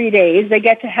end of 3 days, they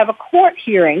get to have a court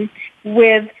hearing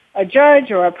with a judge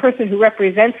or a person who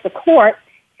represents the court,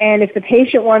 and if the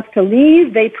patient wants to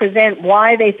leave, they present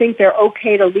why they think they're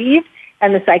okay to leave,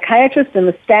 and the psychiatrist and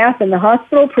the staff in the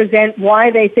hospital present why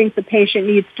they think the patient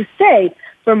needs to stay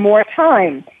for more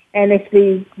time. And if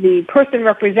the person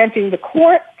representing the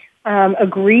court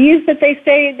agrees that they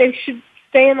should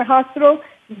stay in the hospital,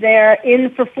 they're in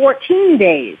for 14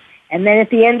 days. And then at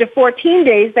the end of 14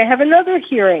 days, they have another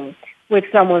hearing with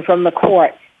someone from the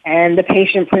court. And the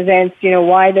patient presents,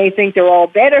 why they think they're all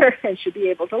better and should be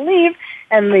able to leave.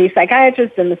 And the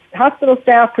psychiatrist and the hospital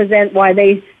staff present why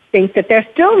they think that they're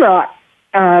still not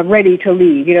ready to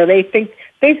leave. They think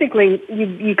basically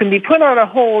you can be put on a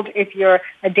hold if you're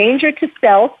a danger to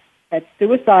self, that's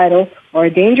suicidal, or a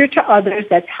danger to others,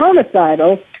 that's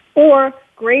homicidal, or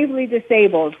gravely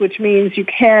disabled, which means you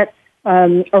can't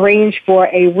arrange for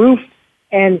a roof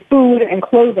and food and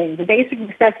clothing, the basic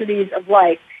necessities of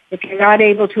life. If you're not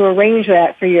able to arrange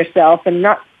that for yourself, and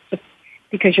not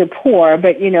because you're poor,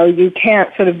 but you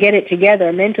can't sort of get it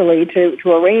together mentally to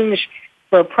arrange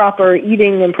for proper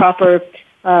eating and proper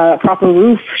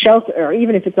roof, shelter, or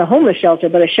even if it's a homeless shelter,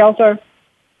 but a shelter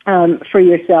for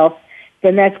yourself,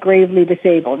 then that's gravely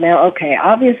disabled. Now, okay,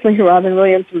 obviously Robin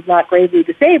Williams was not gravely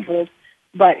disabled,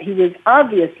 but he was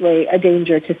obviously a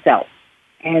danger to self.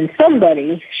 And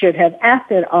somebody should have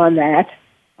acted on that.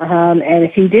 And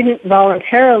if he didn't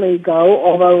voluntarily go,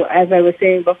 although, as I was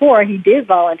saying before, he did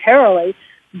voluntarily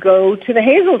go to the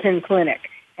Hazleton Clinic.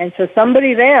 And so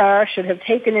somebody there should have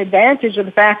taken advantage of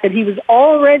the fact that he was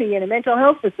already in a mental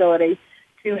health facility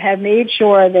to have made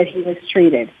sure that he was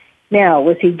treated. Now,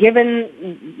 was he given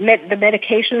the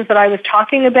medications that I was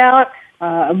talking about,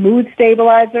 a mood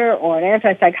stabilizer or an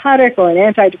antipsychotic or an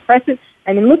antidepressant?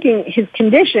 I mean, looking at his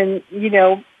condition,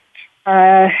 it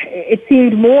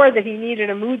seemed more that he needed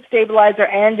a mood stabilizer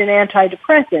and an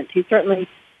antidepressant. He certainly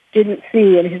didn't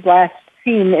seem in his last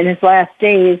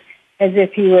days as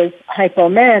if he was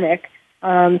hypomanic.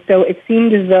 So it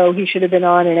seemed as though he should have been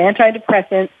on an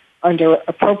antidepressant under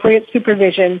appropriate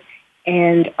supervision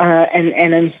and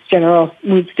a general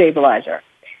mood stabilizer.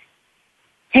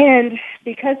 And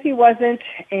because he wasn't,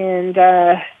 and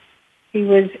he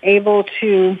was able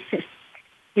to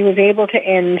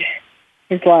end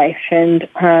his life and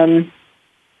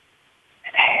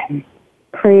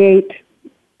create,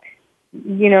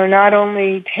 not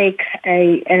only take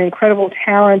an incredible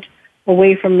talent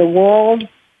away from the world,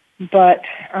 but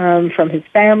from his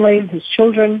family, his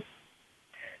children,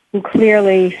 who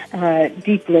clearly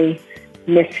deeply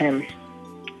miss him.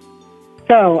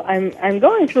 So I'm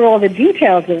going through all the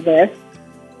details of this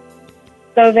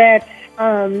so that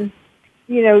as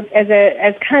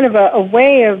kind of a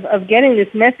way of getting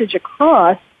this message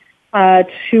across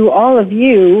to all of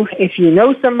you, if you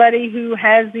know somebody who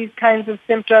has these kinds of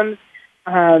symptoms,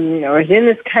 or is in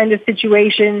this kind of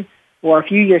situation, or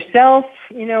if you yourself,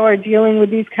 are dealing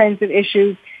with these kinds of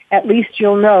issues, at least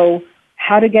you'll know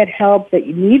how to get help, that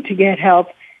you need to get help,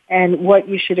 and what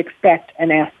you should expect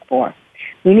and ask for.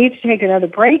 We need to take another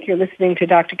break. You're listening to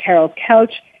Dr. Carol's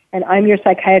Couch, and I'm your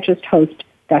psychiatrist host,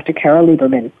 Dr. Carol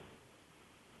Lieberman.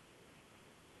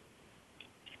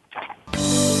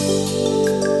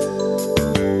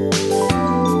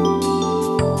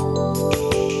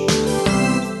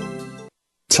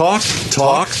 Talk,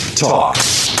 talk, talk.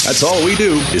 That's all we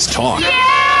do is talk.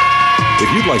 If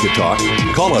you'd like to talk,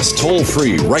 call us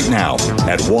toll-free right now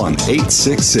at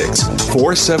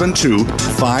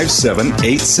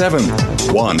 1-866-472-5787.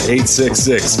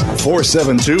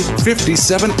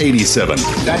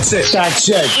 1-866-472-5787. That's it.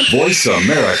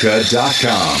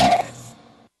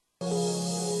 VoiceAmerica.com.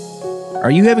 Are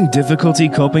you having difficulty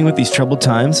coping with these troubled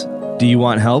times? Do you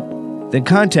want help? Then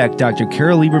contact Dr.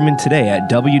 Carol Lieberman today at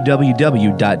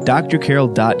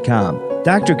www.drcarol.com.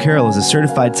 Dr. Carol is a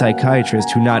certified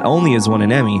psychiatrist who not only has won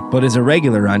an Emmy, but is a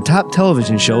regular on top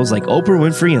television shows like Oprah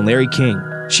Winfrey and Larry King.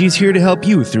 She's here to help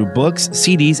you through books,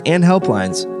 CDs, and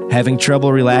helplines. Having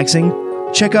trouble relaxing?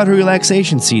 Check out her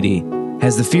relaxation CD.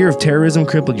 Has the fear of terrorism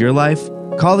crippled your life?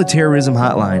 Call the terrorism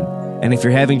hotline. And if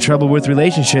you're having trouble with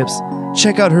relationships,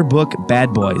 check out her book,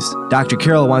 Bad Boys. Dr.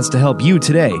 Carol wants to help you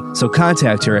today, so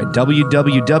contact her at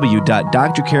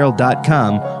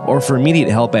www.drcarol.com or for immediate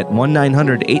help at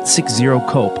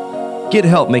 1-900-860-COPE. Get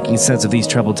help making sense of these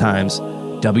troubled times.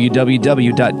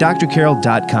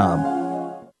 www.drcarol.com.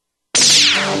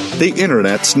 The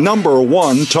Internet's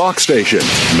 #1 talk station.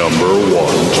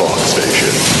 #1 talk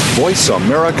station.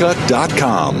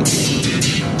 VoiceAmerica.com.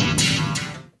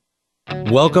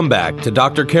 Welcome back to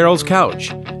Dr. Carol's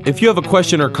Couch. If you have a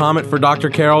question or comment for Dr.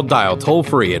 Carol, dial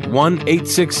toll-free at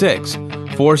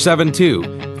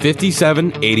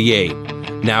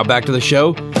 1-866-472-5788. Now back to the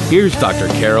show. Here's Dr.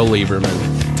 Carol Lieberman.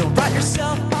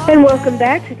 And welcome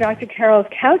back to Dr. Carol's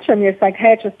Couch. I'm your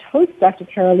psychiatrist host, Dr.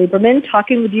 Carol Lieberman,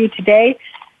 talking with you today,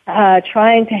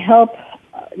 trying to help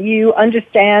you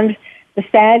understand the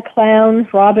sad clown,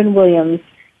 Robin Williams,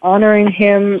 honoring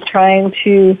him, trying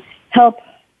to help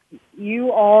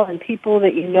you all and people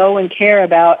that you know and care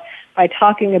about by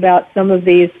talking about some of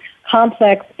these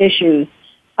complex issues.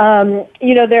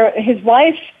 His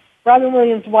wife, Robin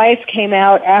Williams' wife, came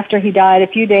out after he died. A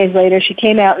few days later, she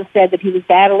came out and said that he was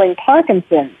battling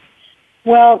Parkinson's.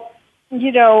 Well,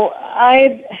 it's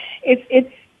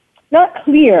not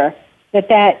clear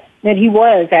that he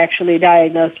was actually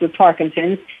diagnosed with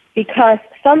Parkinson's, because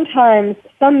sometimes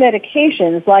some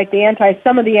medications, like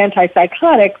some of the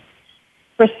antipsychotics,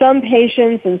 for some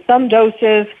patients and some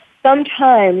doses,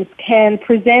 sometimes can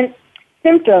present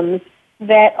symptoms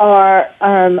that are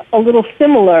a little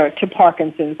similar to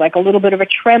Parkinson's, like a little bit of a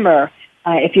tremor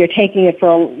if you're taking it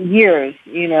for years,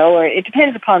 or it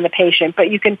depends upon the patient, but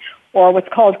you can, or what's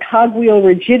called cogwheel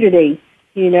rigidity,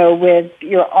 with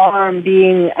your arm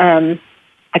being a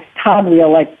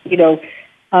cogwheel,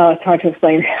 it's hard to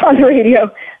explain on the radio,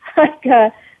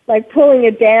 like pulling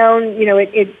it down,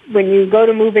 when you go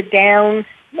to move it down,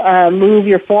 move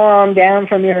your forearm down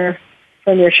from your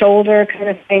shoulder kind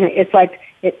of thing. It's like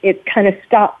it kind of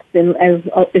stops as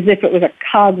if it was a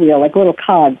cogwheel, like little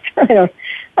cogs.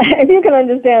 If you can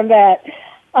understand that.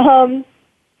 So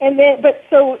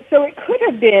it could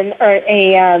have been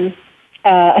a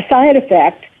side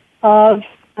effect of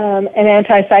an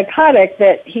antipsychotic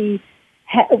that he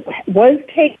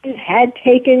had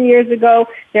taken years ago.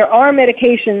 There are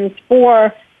medications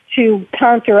to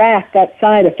counteract that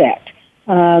side effect.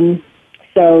 So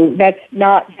that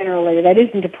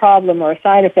isn't a problem or a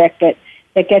side effect that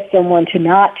gets someone to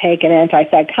not take an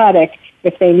antipsychotic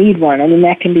if they need one. I mean,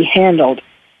 that can be handled.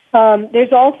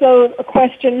 There's also a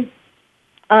question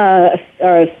or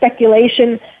a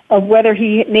speculation of whether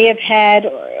he may have had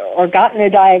or gotten a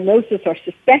diagnosis or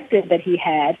suspected that he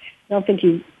had. I don't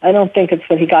think it's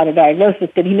that he got a diagnosis,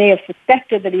 but he may have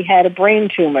suspected that he had a brain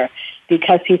tumor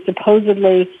because he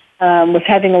supposedly was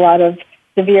having a lot of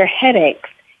severe headaches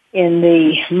in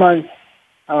the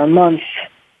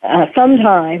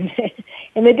sometime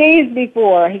in the days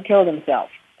before he killed himself.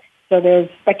 So there's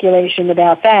speculation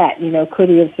about that. Could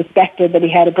he have suspected that he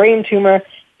had a brain tumor,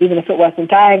 even if it wasn't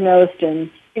diagnosed, and,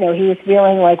 he was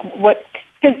feeling like what...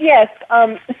 Because, yes,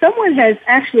 someone has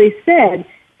actually said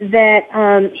that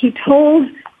he told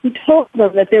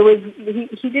them that there was...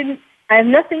 He didn't... I have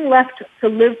nothing left to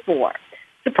live for.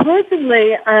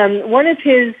 Supposedly, one of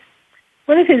his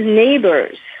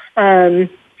neighbors said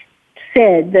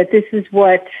that this is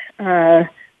what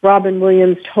Robin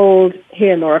Williams told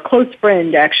him, or a close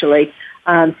friend actually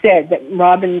said that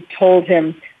Robin told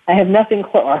him, I have nothing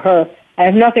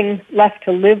left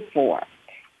to live for.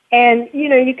 And,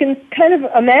 you can kind of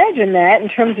imagine that in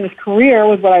terms of his career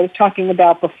with what I was talking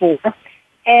about before.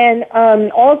 And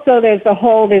also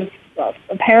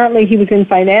apparently he was in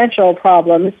financial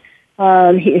problems.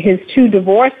 His two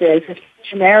divorces, his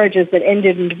two marriages that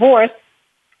ended in divorce,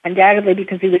 undoubtedly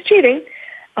because he was cheating,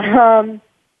 cost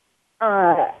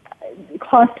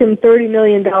him $30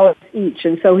 million each.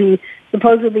 And so he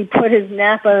supposedly put his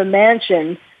Napa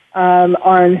mansion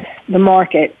on the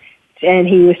market, and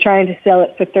he was trying to sell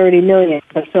it for $30 million,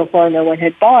 but so far no one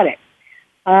had bought it.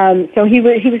 So he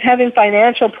was having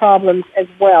financial problems as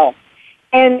well.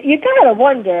 And you gotta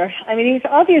wonder, I mean, he's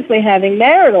obviously having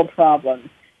marital problems,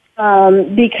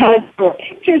 because there were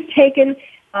pictures taken,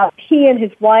 he and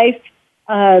his wife,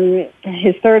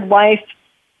 his third wife,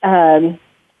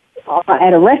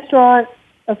 at a restaurant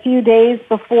a few days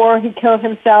before he killed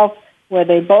himself, where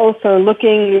they both are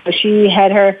looking. She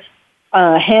had her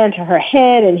hand to her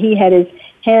head, and he had his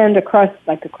hand across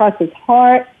his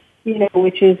heart.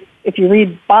 Which is, if you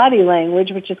read body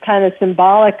language, which is kind of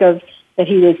symbolic of that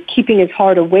he was keeping his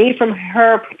heart away from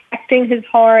her, protecting his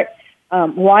heart.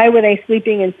 Why were they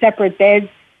sleeping in separate beds,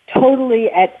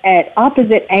 totally at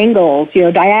opposite angles,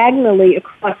 diagonally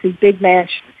across his big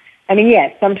mansion? I mean,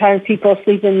 yes, sometimes people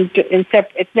sleep in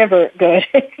separate. It's never good.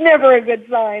 It's never a good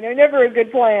sign or never a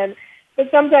good plan. But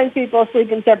sometimes people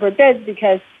sleep in separate beds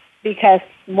because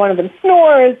one of them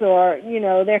snores, or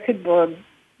there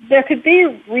could be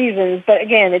reasons, but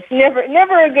again, it's never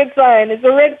a good sign. It's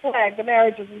a red flag. The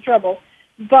marriage is in trouble.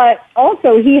 But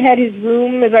also, he had his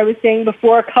room, as I was saying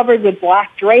before, covered with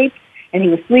black drapes, and he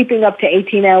was sleeping up to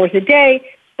 18 hours a day.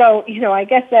 So, I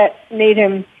guess that made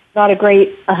him not a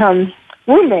great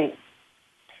roommate.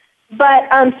 But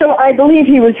so I believe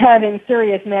he was having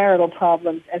serious marital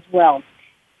problems as well.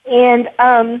 And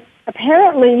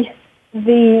apparently,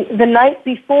 the night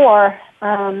before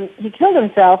he killed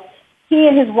himself, he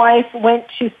and his wife went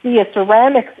to see a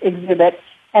ceramics exhibit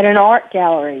at an art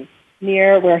gallery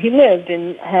near where he lived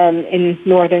in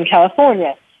Northern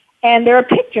California. And there are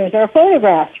pictures, there are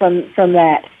photographs from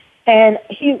that. And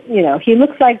he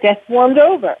looks like death warmed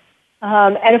over.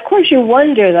 And of course you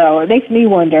wonder, though, it makes me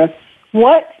wonder,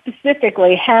 what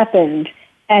specifically happened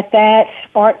at that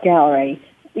art gallery?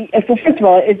 So first of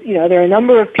all, there are a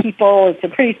number of people, it's a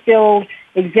pretty filled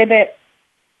exhibit,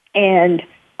 and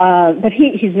but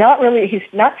he's not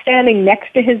standing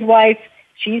next to his wife.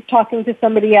 She's talking to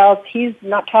somebody else. He's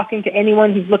not talking to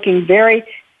anyone. He's looking very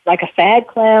like a sad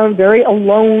clown, very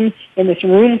alone in this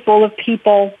room full of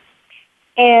people.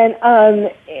 And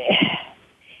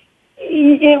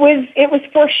it was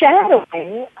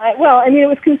foreshadowing. It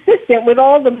was consistent with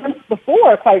all the months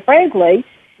before, quite frankly.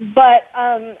 But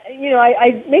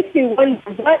it makes me wonder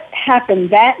what happened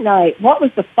that night. What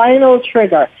was the final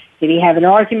trigger? Did he have an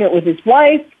argument with his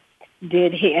wife?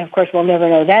 Did he? Of course, we'll never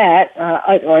know that,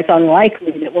 or it's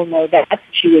unlikely that we'll know that.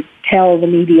 She would tell the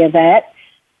media that.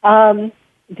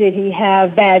 Did he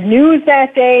have bad news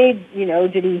that day?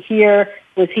 Did he hear?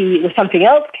 Was something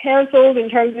else canceled in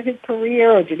terms of his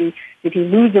career, or did he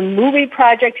lose a movie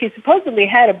project? He supposedly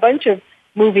had a bunch of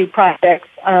movie projects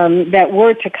that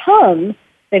were to come.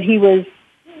 That he was,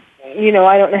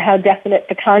 I don't know how definite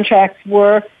the contracts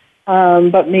were,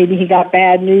 but maybe he got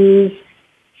bad news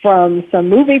from some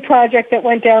movie project that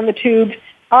went down the tubes.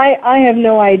 I have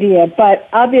no idea, but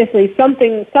obviously some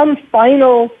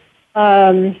final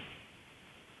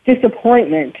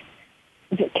disappointment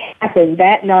happened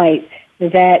that night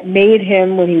that made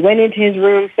him, when he went into his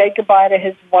room, say goodbye to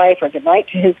his wife or goodnight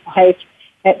to his wife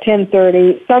at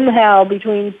 10:30, somehow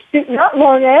not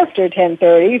long after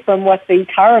 10:30, from what the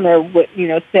coroner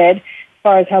said, as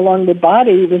far as how long the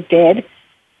body was dead,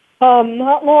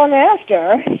 not long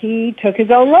after, he took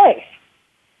his own life.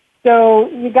 So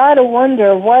you got to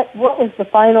wonder what was the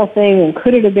final thing, and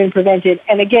could it have been prevented?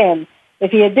 And again, if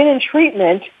he had been in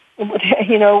treatment,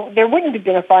 there wouldn't have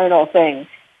been a final thing.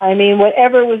 I mean,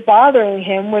 whatever was bothering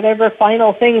him, whatever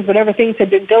things had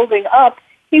been building up,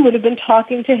 he would have been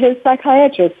talking to his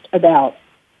psychiatrist about.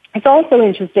 It's also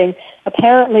interesting.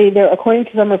 Apparently, according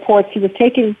to some reports, he was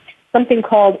taking something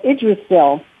called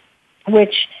Idrisil,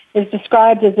 which is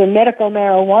described as a medical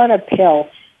marijuana pill,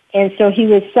 and so he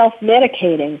was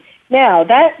self-medicating. Now,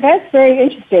 that's very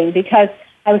interesting, because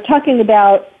I was talking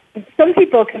about some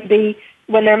people can be,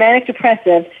 when they're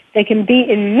manic-depressive, they can be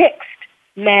in mixed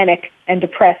manic and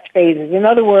depressed phases. In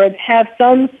other words, have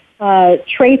some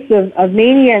traits of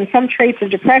mania and some traits of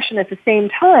depression at the same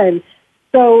time.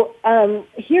 So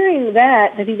hearing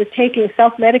that he was taking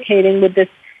self-medicating with this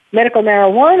medical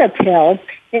marijuana pill,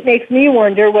 it makes me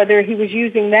wonder whether he was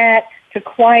using that to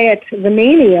quiet the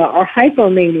mania or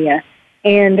hypomania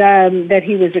and that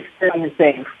he was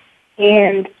experiencing.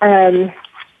 And,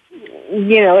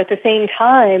 at the same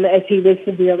time as he was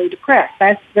severely depressed.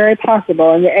 That's very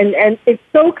possible. And it's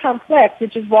so complex,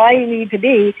 which is why you need to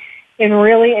be in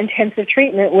really intensive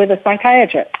treatment with a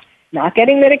psychiatrist. Not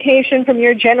getting medication from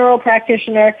your general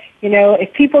practitioner.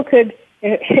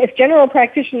 If general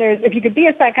practitioners, if you could be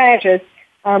a psychiatrist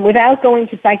without going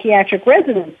to psychiatric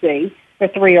residency for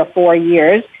 3 or 4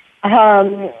 years, in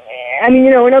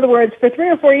other words, for 3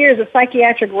 or 4 years of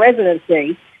psychiatric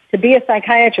residency, to be a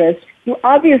psychiatrist, you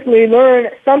obviously learn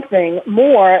something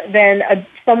more than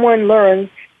someone learns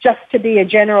just to be a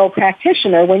general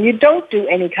practitioner when you don't do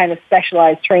any kind of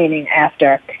specialized training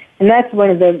after. And that's one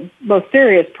of the most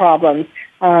serious problems,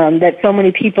 that so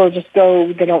many people just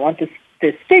go, they don't want to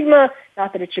this stigma,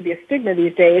 not that it should be a stigma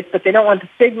these days, but they don't want the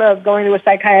stigma of going to a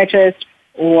psychiatrist,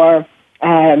 or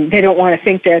they don't want to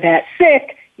think they're that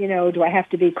sick. Do I have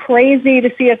to be crazy to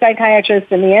see a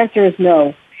psychiatrist? And the answer is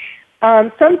no.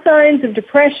 Some signs of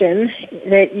depression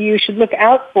that you should look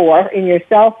out for in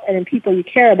yourself and in people you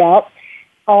care about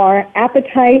are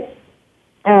appetite,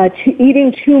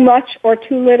 eating too much or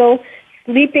too little,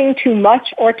 sleeping too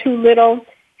much or too little,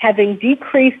 having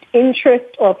decreased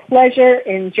interest or pleasure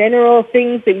in general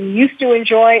things that you used to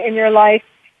enjoy in your life,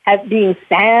 being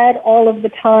sad all of the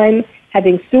time,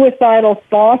 having suicidal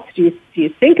thoughts. Do you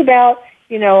think about,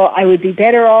 I would be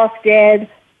better off dead,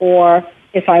 or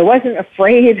if I wasn't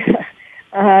afraid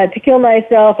to kill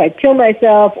myself, I'd kill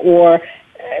myself, or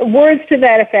words to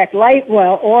that effect,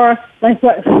 or like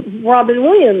what Robin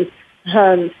Williams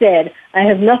said, I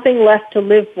have nothing left to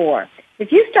live for.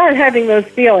 If you start having those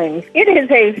feelings, it is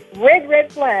a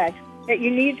red flag that you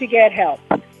need to get help.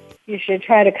 You should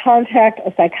try to contact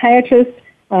a psychiatrist,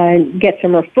 get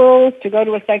some referrals to go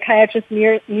to a psychiatrist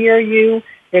near you.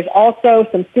 There's also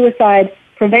some suicide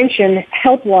prevention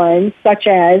helplines, such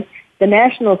as the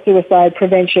National Suicide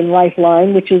Prevention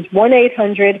Lifeline, which is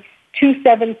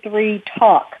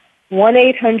 1-800-273-TALK,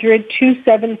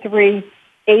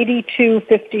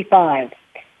 1-800-273-8255.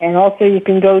 And also you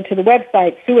can go to the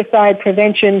website,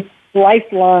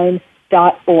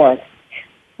 suicidepreventionlifeline.org.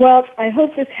 Well, I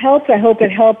hope this helps. I hope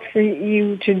it helps for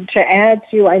you to add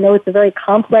to. I know it's a very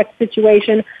complex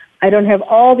situation. I don't have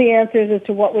all the answers as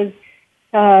to what was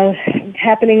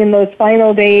happening in those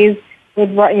final days.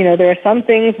 There are some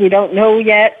things we don't know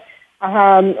yet,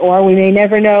 or we may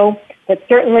never know. But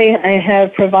certainly I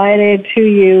have provided to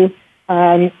you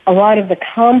a lot of the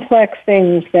complex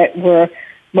things that were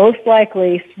most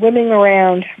likely swimming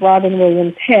around Robin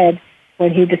Williams' head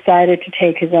when he decided to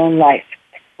take his own life.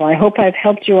 Well, I hope I've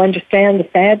helped you understand the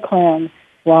sad clown,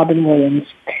 Robin Williams.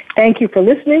 Thank you for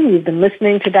listening. You've been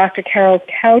listening to Dr. Carol's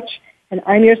Couch, and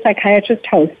I'm your psychiatrist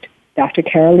host, Dr.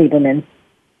 Carol Lieberman.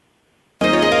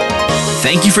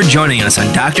 Thank you for joining us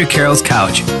on Dr. Carol's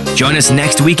Couch. Join us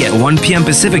next week at 1 p.m.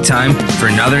 Pacific Time for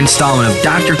another installment of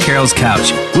Dr. Carol's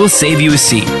Couch. We'll save you a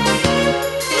seat.